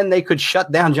knows when they could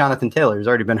shut down Jonathan Taylor, who's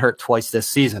already been hurt twice this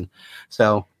season.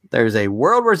 So there's a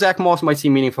world where Zach Moss might see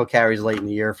meaningful carries late in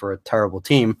the year for a terrible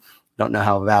team. Don't know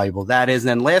how valuable that is. And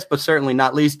then last but certainly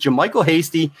not least, JaMychal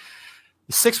Hasty.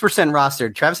 6%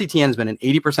 rostered. Travis Etienne has been an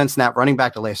 80% snap running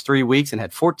back the last 3 weeks and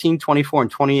had 14, 24,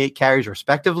 and 28 carries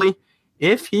respectively.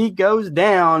 If he goes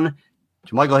down,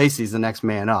 JaMychal Hasty is the next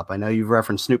man up. I know you've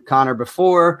referenced Snoop Connor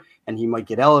before, and he might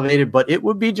get elevated, but it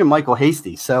would be JaMychal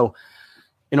Hasty. So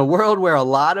in a world where a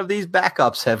lot of these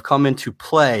backups have come into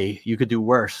play, you could do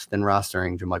worse than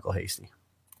rostering JaMychal Hasty.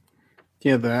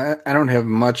 Yeah, but I don't have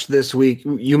much this week.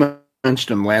 You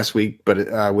mentioned him last week,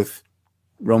 but with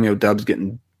Romeo Doubs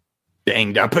getting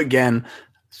banged up again,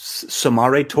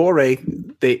 Samori Toure,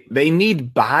 they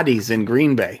need bodies in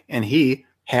Green Bay, and he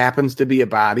happens to be a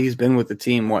body. He's been with the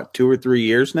team, 2 or 3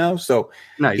 years now? So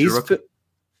no, he's a rookie.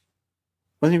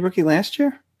 Wasn't he rookie last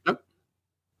year? Nope.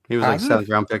 He was like 7th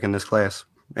round pick in this class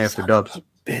after Doubs.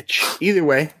 Bitch. Either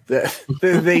way,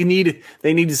 they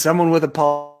needed someone with a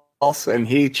pulse, and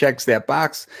he checks that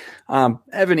box.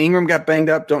 Evan Ingram got banged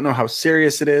up. Don't know how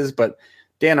serious it is, but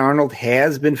Dan Arnold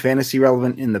has been fantasy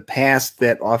relevant in the past.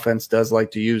 That offense does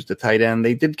like to use the tight end.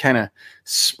 They did kind of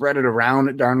spread it around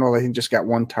at Darnold. I think just got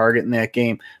one target in that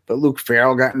game. But Luke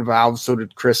Farrell got involved. So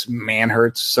did Chris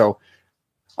Manhertz. So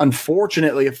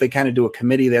unfortunately, if they kind of do a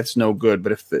committee, that's no good.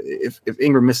 But if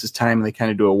Ingram misses time and they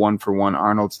kind of do a 1-for-1,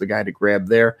 Arnold's the guy to grab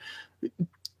there.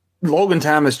 Logan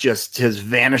Thomas just has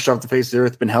vanished off the face of the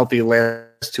earth, been healthy the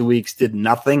last 2 weeks, did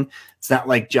nothing. It's not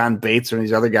like John Bates or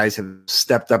these other guys have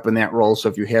stepped up in that role. So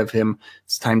if you have him,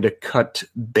 it's time to cut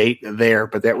bait there.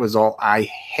 But that was all I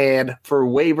had for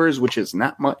waivers, which is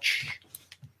not much.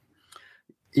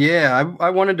 Yeah,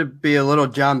 I wanted to be a little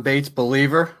John Bates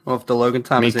believer of the Logan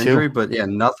Thomas injury, but yeah,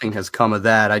 nothing has come of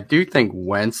that. I do think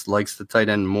Wentz likes the tight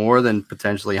end more than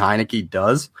potentially Heineke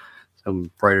does.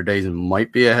 Some brighter days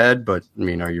might be ahead, but I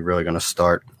mean, are you really going to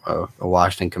start a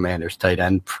Washington Commanders tight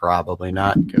end? Probably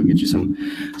not. Go get you some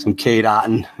Cade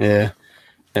Otton,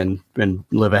 and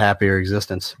live a happier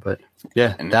existence. But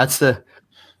yeah, that's the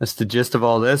gist of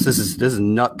all this. This is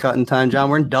nut cutting time,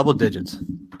 John. We're in double digits,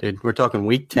 dude. We're talking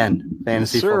week 10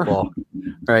 fantasy football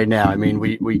right now. I mean,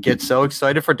 we get so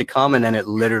excited for it to come, and then it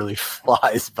literally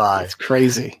flies by. It's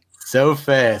crazy, so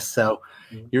fast. So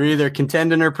you're either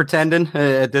contending or pretending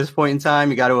at this point in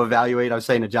time. You got to evaluate. I was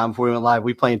saying to John before we went live,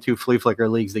 we play in 2 flea flicker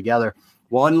leagues together.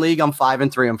 One league, I'm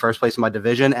 5-3. I'm first place in my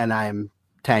division, and I'm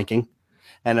tanking.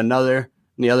 And in the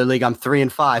other league, I'm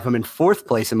 3-5. I'm in 4th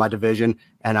place in my division,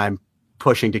 and I'm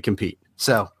pushing to compete.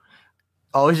 So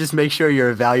always just make sure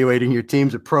you're evaluating your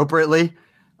teams appropriately.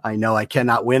 I know I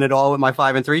cannot win it all with my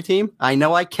 5-3 team. I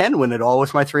know I can win it all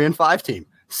with my 3-5 team.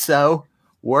 So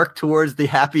work towards the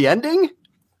happy ending.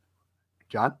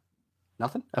 John,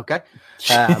 nothing? Okay.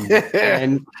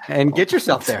 And get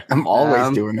yourself there. I'm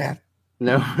always doing that.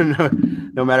 No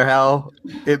matter how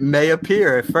it may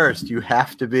appear at first, you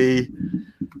have to be,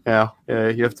 you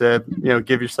have to,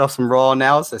 give yourself some raw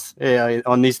analysis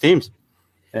on these teams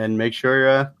and make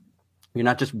sure you're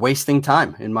not just wasting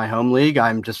time. In my home league,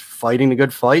 I'm just fighting the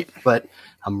good fight, but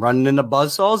I'm running into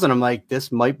buzzsaws and I'm like,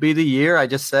 this might be the year I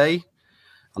just say,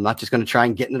 I'm not just going to try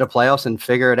and get into the playoffs and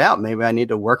figure it out. Maybe I need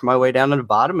to work my way down to the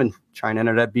bottom and try and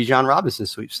enter that Bijan Robinson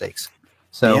sweepstakes.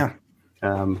 So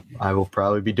I will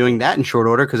probably be doing that in short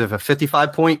order because if a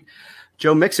 55-point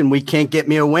Joe Mixon week can't get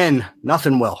me a win,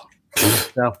 nothing will.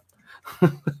 So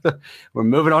we're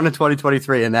moving on to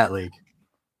 2023 in that league.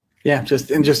 Yeah, just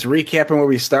recapping where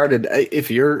we started. If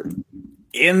you're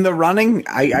in the running,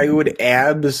 I would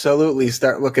absolutely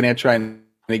start looking at trying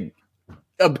to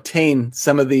obtain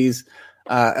some of these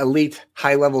elite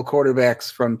high-level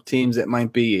quarterbacks from teams that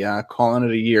might be calling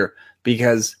it a year,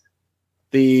 because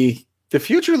the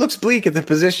future looks bleak at the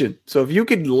position. So if you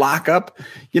could lock up,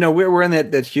 we're in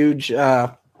that huge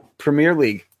Premier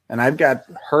League, and I've got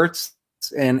Hurts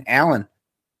and Allen.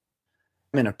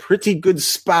 I'm in a pretty good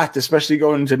spot, especially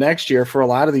going into next year, for a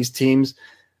lot of these teams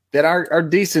that are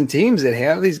decent teams that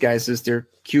have these guys as their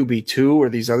QB2, or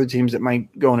these other teams that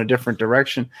might go in a different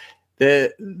direction.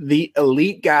 The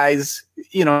elite guys,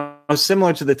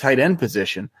 similar to the tight end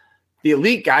position, the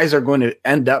elite guys are going to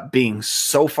end up being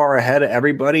so far ahead of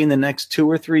everybody in the next 2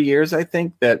 or 3 years, I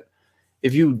think, that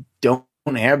if you don't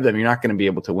have them, you're not going to be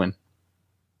able to win.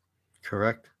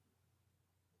 Correct.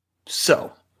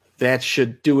 So that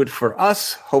should do it for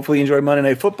us. Hopefully you enjoy Monday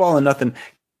Night Football and nothing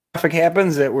graphic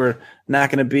happens that we're not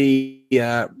going to be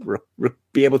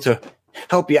able to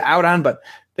help you out on, but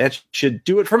that should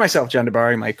do it for myself, John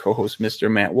DeBari, my co-host, Mr.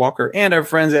 Matt Walker, and our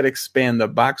friends at Expand the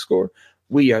Box Score.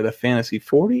 We are the Fantasy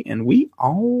 40, and we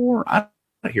are out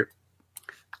of here.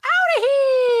 Out of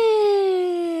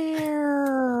here!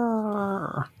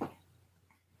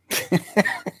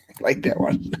 Like that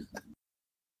one.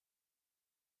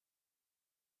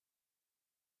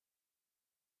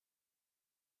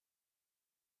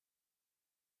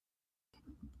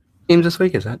 Teams this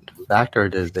week, is that fact, or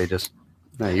did they just...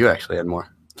 No, you actually had more.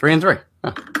 3-3.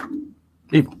 Huh.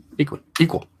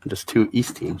 Equal. Just 2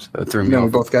 East teams. So it threw me We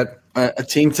off. both got a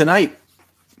team tonight,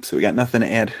 so we got nothing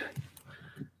to add.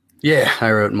 Yeah,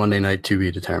 I wrote Monday night to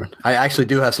be determined. I actually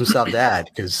do have some stuff to add,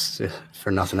 because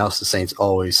for nothing else, the Saints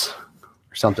always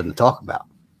are something to talk about.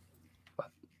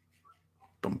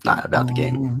 But not about the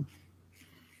game.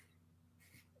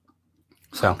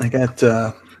 So I got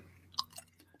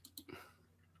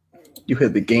you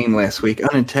had the game last week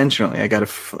unintentionally. I got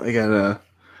a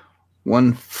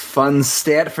one fun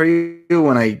stat for you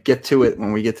when I get to it,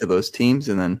 when we get to those teams.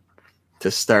 And then to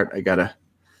start, I got a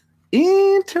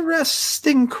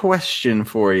interesting question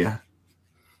for you.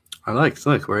 I like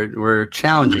we're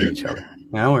challenging each other.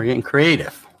 We're getting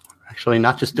creative. Actually,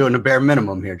 not just doing the bare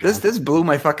minimum here, John. This blew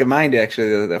my fucking mind,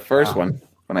 actually, the first one.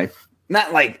 When I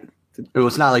not like it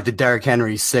was not like the Derrick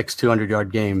Henry 6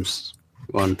 200-yard games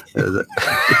one.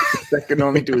 Second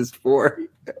only to his 4.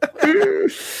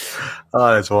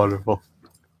 Oh, that's wonderful.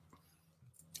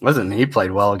 Wasn't he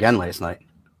played well again last night?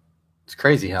 It's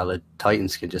crazy how the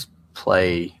Titans can just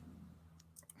play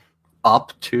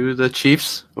up to the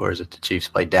Chiefs, or is it the Chiefs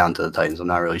play down to the Titans? I'm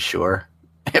not really sure.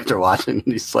 After watching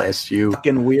these last few,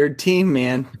 fucking weird team,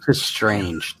 man. It's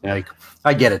strange. Like,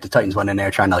 I get it. The Titans went in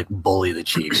there trying to bully the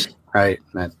Chiefs, right?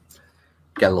 That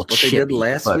got a little what chippy, they did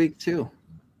last week too.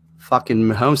 Fucking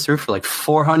Mahomes threw for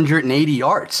 480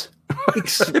 yards.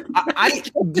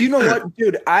 Do you know what,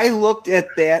 dude? I looked at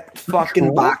that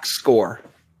fucking box score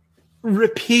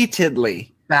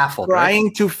repeatedly, baffled,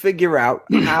 trying to figure out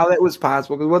how that was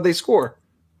possible. Because what did they score?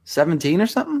 17 or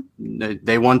something?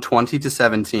 They won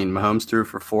 20-17. Mahomes threw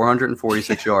for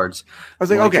 446 yards. I was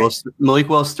like, Malik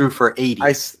Willis threw for 80.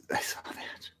 I saw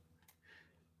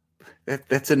that.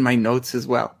 That's in my notes as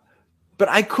well. But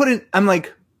I couldn't. I'm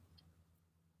like,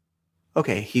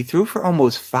 okay, he threw for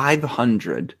almost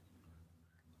 500.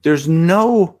 There's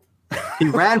no. He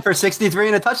ran for 63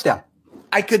 and a touchdown.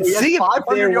 I could see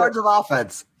 500 yards of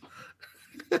offense.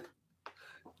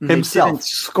 Himself.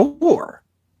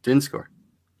 Didn't score.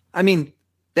 I mean,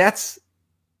 that's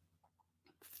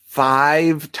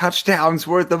 5 touchdowns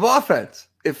worth of offense.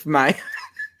 If my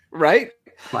right,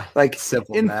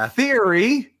 simple in math.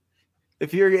 Theory,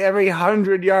 if you're every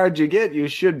 100 yards you get, you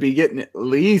should be getting at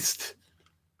least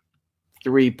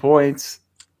 3 points.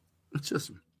 It's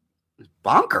just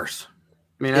bonkers.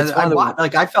 I mean,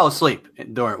 I fell asleep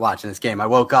during watching this game. I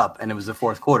woke up and it was the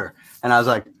fourth quarter, and I was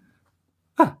like,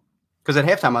 huh. Because at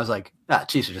halftime I was like,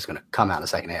 Chiefs are just going to come out in the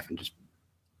second half and just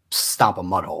stomp a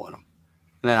mud hole in them.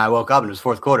 And then I woke up and it was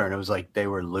fourth quarter, and it was like they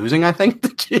were losing, I think, the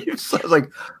Chiefs. So I was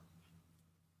like,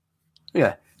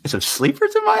 yeah, there's some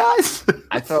sleepers in my eyes.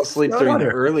 I fell asleep during the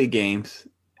early games,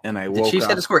 and I woke up. The Chiefs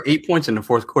had to score 8 points in the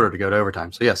fourth quarter to go to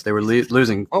overtime. So, yes, they were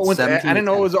losing. I didn't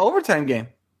know it was an overtime game.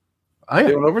 Oh, yeah.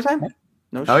 They went overtime?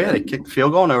 No shit. Yeah, they kicked the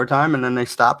field goal in overtime, and then they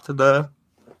stopped the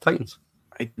Titans.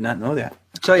 I did not know that.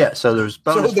 So, yeah, there's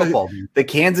bonus football. The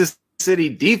Kansas City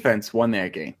defense won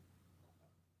that game.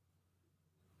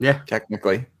 Yeah.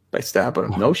 Technically, by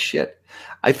stopping him. No shit.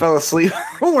 I fell asleep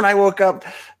when I woke up.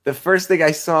 The first thing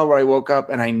I saw when I woke up,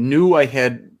 and I knew I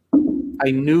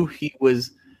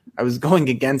was going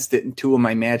against it in 2 of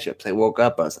my matchups. I woke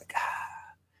up, I was like,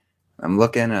 I'm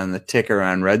looking on the ticker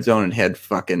on Red Zone and had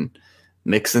fucking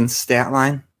Mixon's stat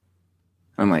line.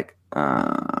 I'm like,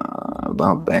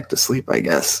 about back to sleep, I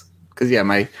guess. Because, yeah,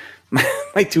 my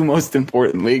my two most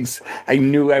important leagues, I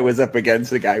knew I was up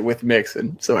against a guy with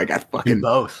Mixon, so I got fucking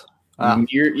both.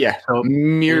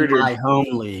 Murdered. In my home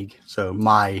league, so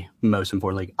my most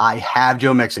important league, I have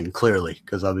Joe Mixon clearly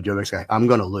because I'm a Joe Mixon guy. I'm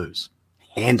going to lose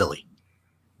handily.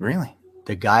 Really?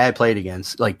 The guy I played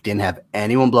against didn't have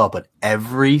anyone blow up, but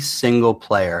every single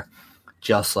player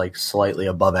just slightly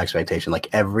above expectation.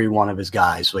 Every one of his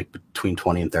guys between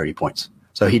 20 and 30 points.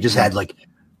 So he just had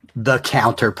the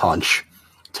counter punch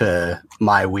to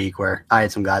my week where I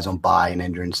had some guys on bye and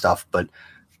injured and stuff, but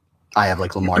I have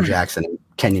Lamar Jackson and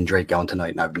Kenyon Drake going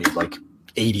tonight, and I need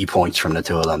 80 points from the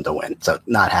two of them to win. So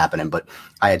not happening. But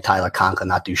I had Tyler Conklin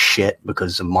not do shit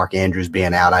because of Mark Andrews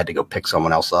being out. I had to go pick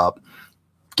someone else up.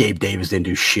 Gabe Davis didn't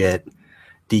do shit.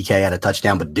 DK had a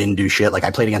touchdown but didn't do shit.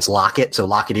 I played against Lockett, so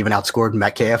Lockett even outscored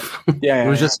Metcalf. Yeah, it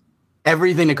was just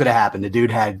everything that could have happened. The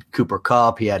dude had Cooper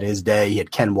Kupp. He had his day. He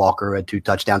had Ken Walker who had 2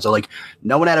 touchdowns. So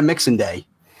no one had a Mixon day,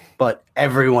 but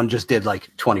everyone just did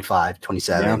 25,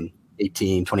 27,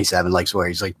 18, 27, where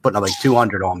he's putting up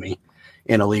 200 on me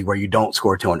in a league where you don't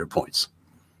score 200 points.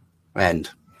 And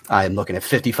I'm looking at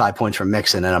 55 points from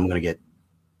Mixon, and I'm going to get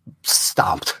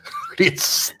stomped. Get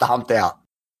stomped out.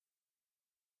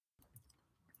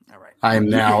 All right. I am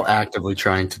now actively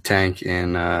trying to tank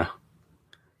in the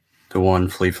one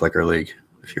Flea Flicker league,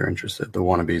 if you're interested, the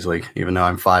Wannabes league, even though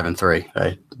I'm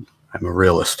 5-3. I'm a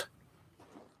realist.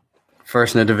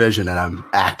 First in the division, and I'm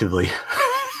actively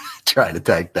trying to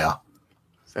tank now.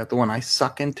 Is that the one I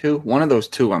suck into? One of those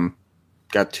two, I'm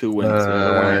got 2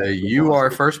 wins. You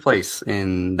are first place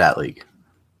in that league.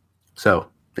 So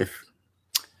if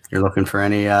you're looking for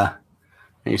any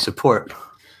support,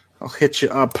 I'll hit you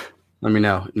up. Let me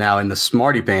know. Now in the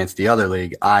Smarty Pants, the other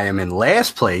league, I am in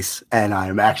last place and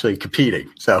I'm actually competing.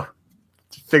 So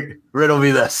riddle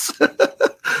me this.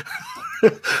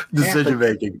 Decision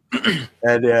making.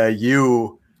 And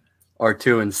you are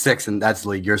 2-6, and that's the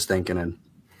league you're stinking in.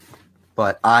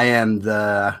 But I am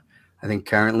I think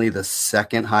currently the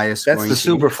second highest scoring. That's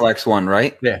the Superflex one,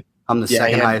 right? Yeah. I'm the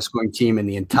second highest scoring team in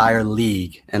the entire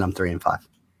league, and I'm 3-5.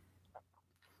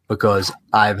 Because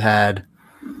I've had,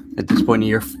 at this point in the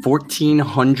year,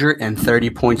 1,430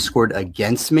 points scored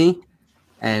against me,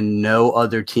 and no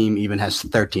other team even has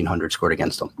 1,300 scored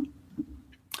against them.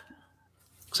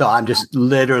 So I'm just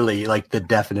literally the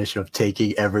definition of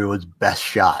taking everyone's best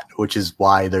shot, which is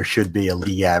why there should be a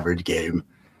league average game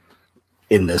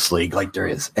in this league like there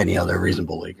is any other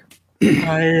reasonable league.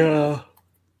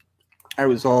 I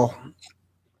was all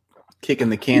kicking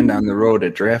the can down the road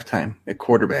at draft time at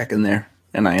quarterback in there,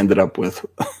 and I ended up with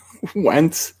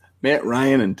Wentz, Matt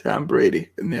Ryan, and Tom Brady.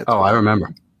 And I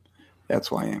remember.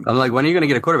 That's why I'm when are you going to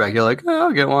get a quarterback? You're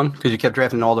I'll get one, because you kept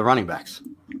drafting all the running backs,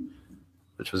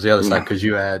 which was the other side, because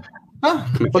you had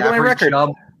look at my record.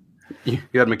 Chubb, you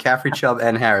had McCaffrey, Chubb,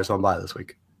 and Harris on bye this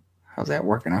week. How's that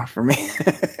working out for me?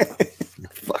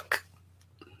 Fuck.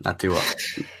 Not too well.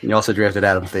 You also drafted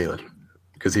Adam Thielen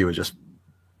because he was just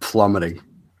plummeting.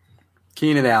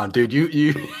 Keenan Allen, dude,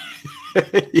 you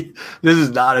this is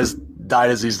not as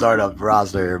dynasty startup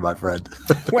roster here, my friend.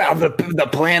 Well, the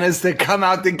plan is to come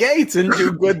out the gates and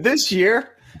do good this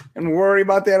year and worry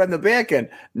about that on the back end.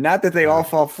 Not that they all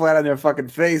fall flat on their fucking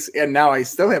face, and now I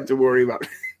still have to worry about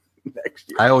next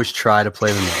year. I always try to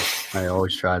play the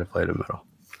middle.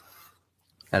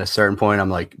 At a certain point,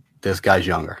 I'm this guy's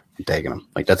younger. I'm taking him.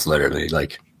 That's literally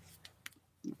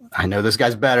I know this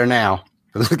guy's better now,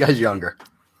 but this guy's younger.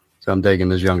 So I'm taking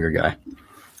this younger guy.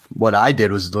 What I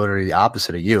did was literally the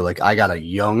opposite of you. I got a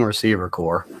young receiver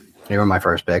core. They were my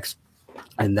first picks.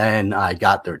 And then I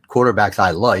got the quarterbacks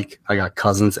I like. I got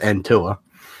Cousins and Tua.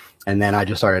 And then I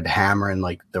just started hammering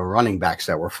the running backs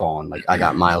that were falling. I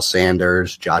got Miles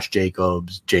Sanders, Josh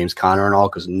Jacobs, James Conner and all,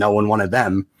 because no one wanted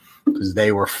them because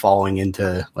they were falling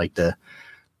into the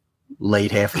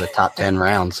late half of the top 10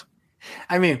 rounds.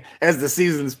 I mean, as the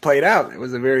season's played out, it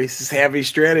was a very savvy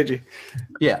strategy.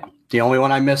 Yeah. The only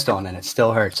one I missed on, and it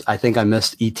still hurts, I think I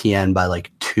missed ETN by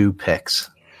 2 picks.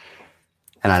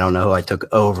 And I don't know who I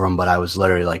took over him, but I was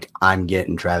literally I'm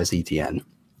getting Travis Etienne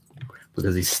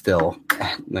because he's still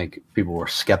people were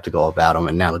skeptical about him,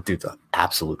 and now the dude's an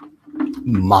absolute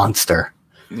monster.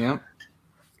 Yeah,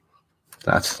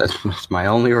 that's my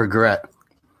only regret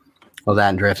of that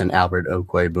and drafting Albert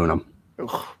Okwuegbunam.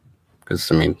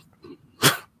 Because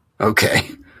okay,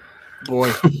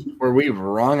 boy, were we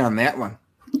wrong on that one?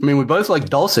 We both like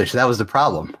Dulcich. That was the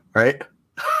problem, right?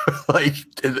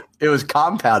 It was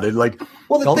compounded. The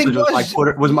thing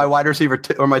was my wide receiver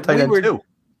or my tight end too.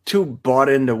 Too bought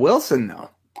into Wilson though.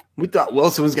 We thought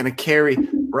Wilson was going to carry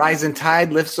rising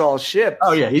tide lifts all ship.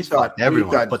 Oh yeah, he's thought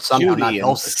everyone, but somehow not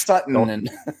Dulcich. Sutton and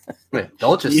Yeah,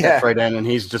 Dulcich stepped right in, and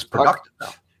he's just productive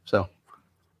now. So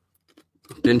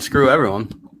didn't screw everyone.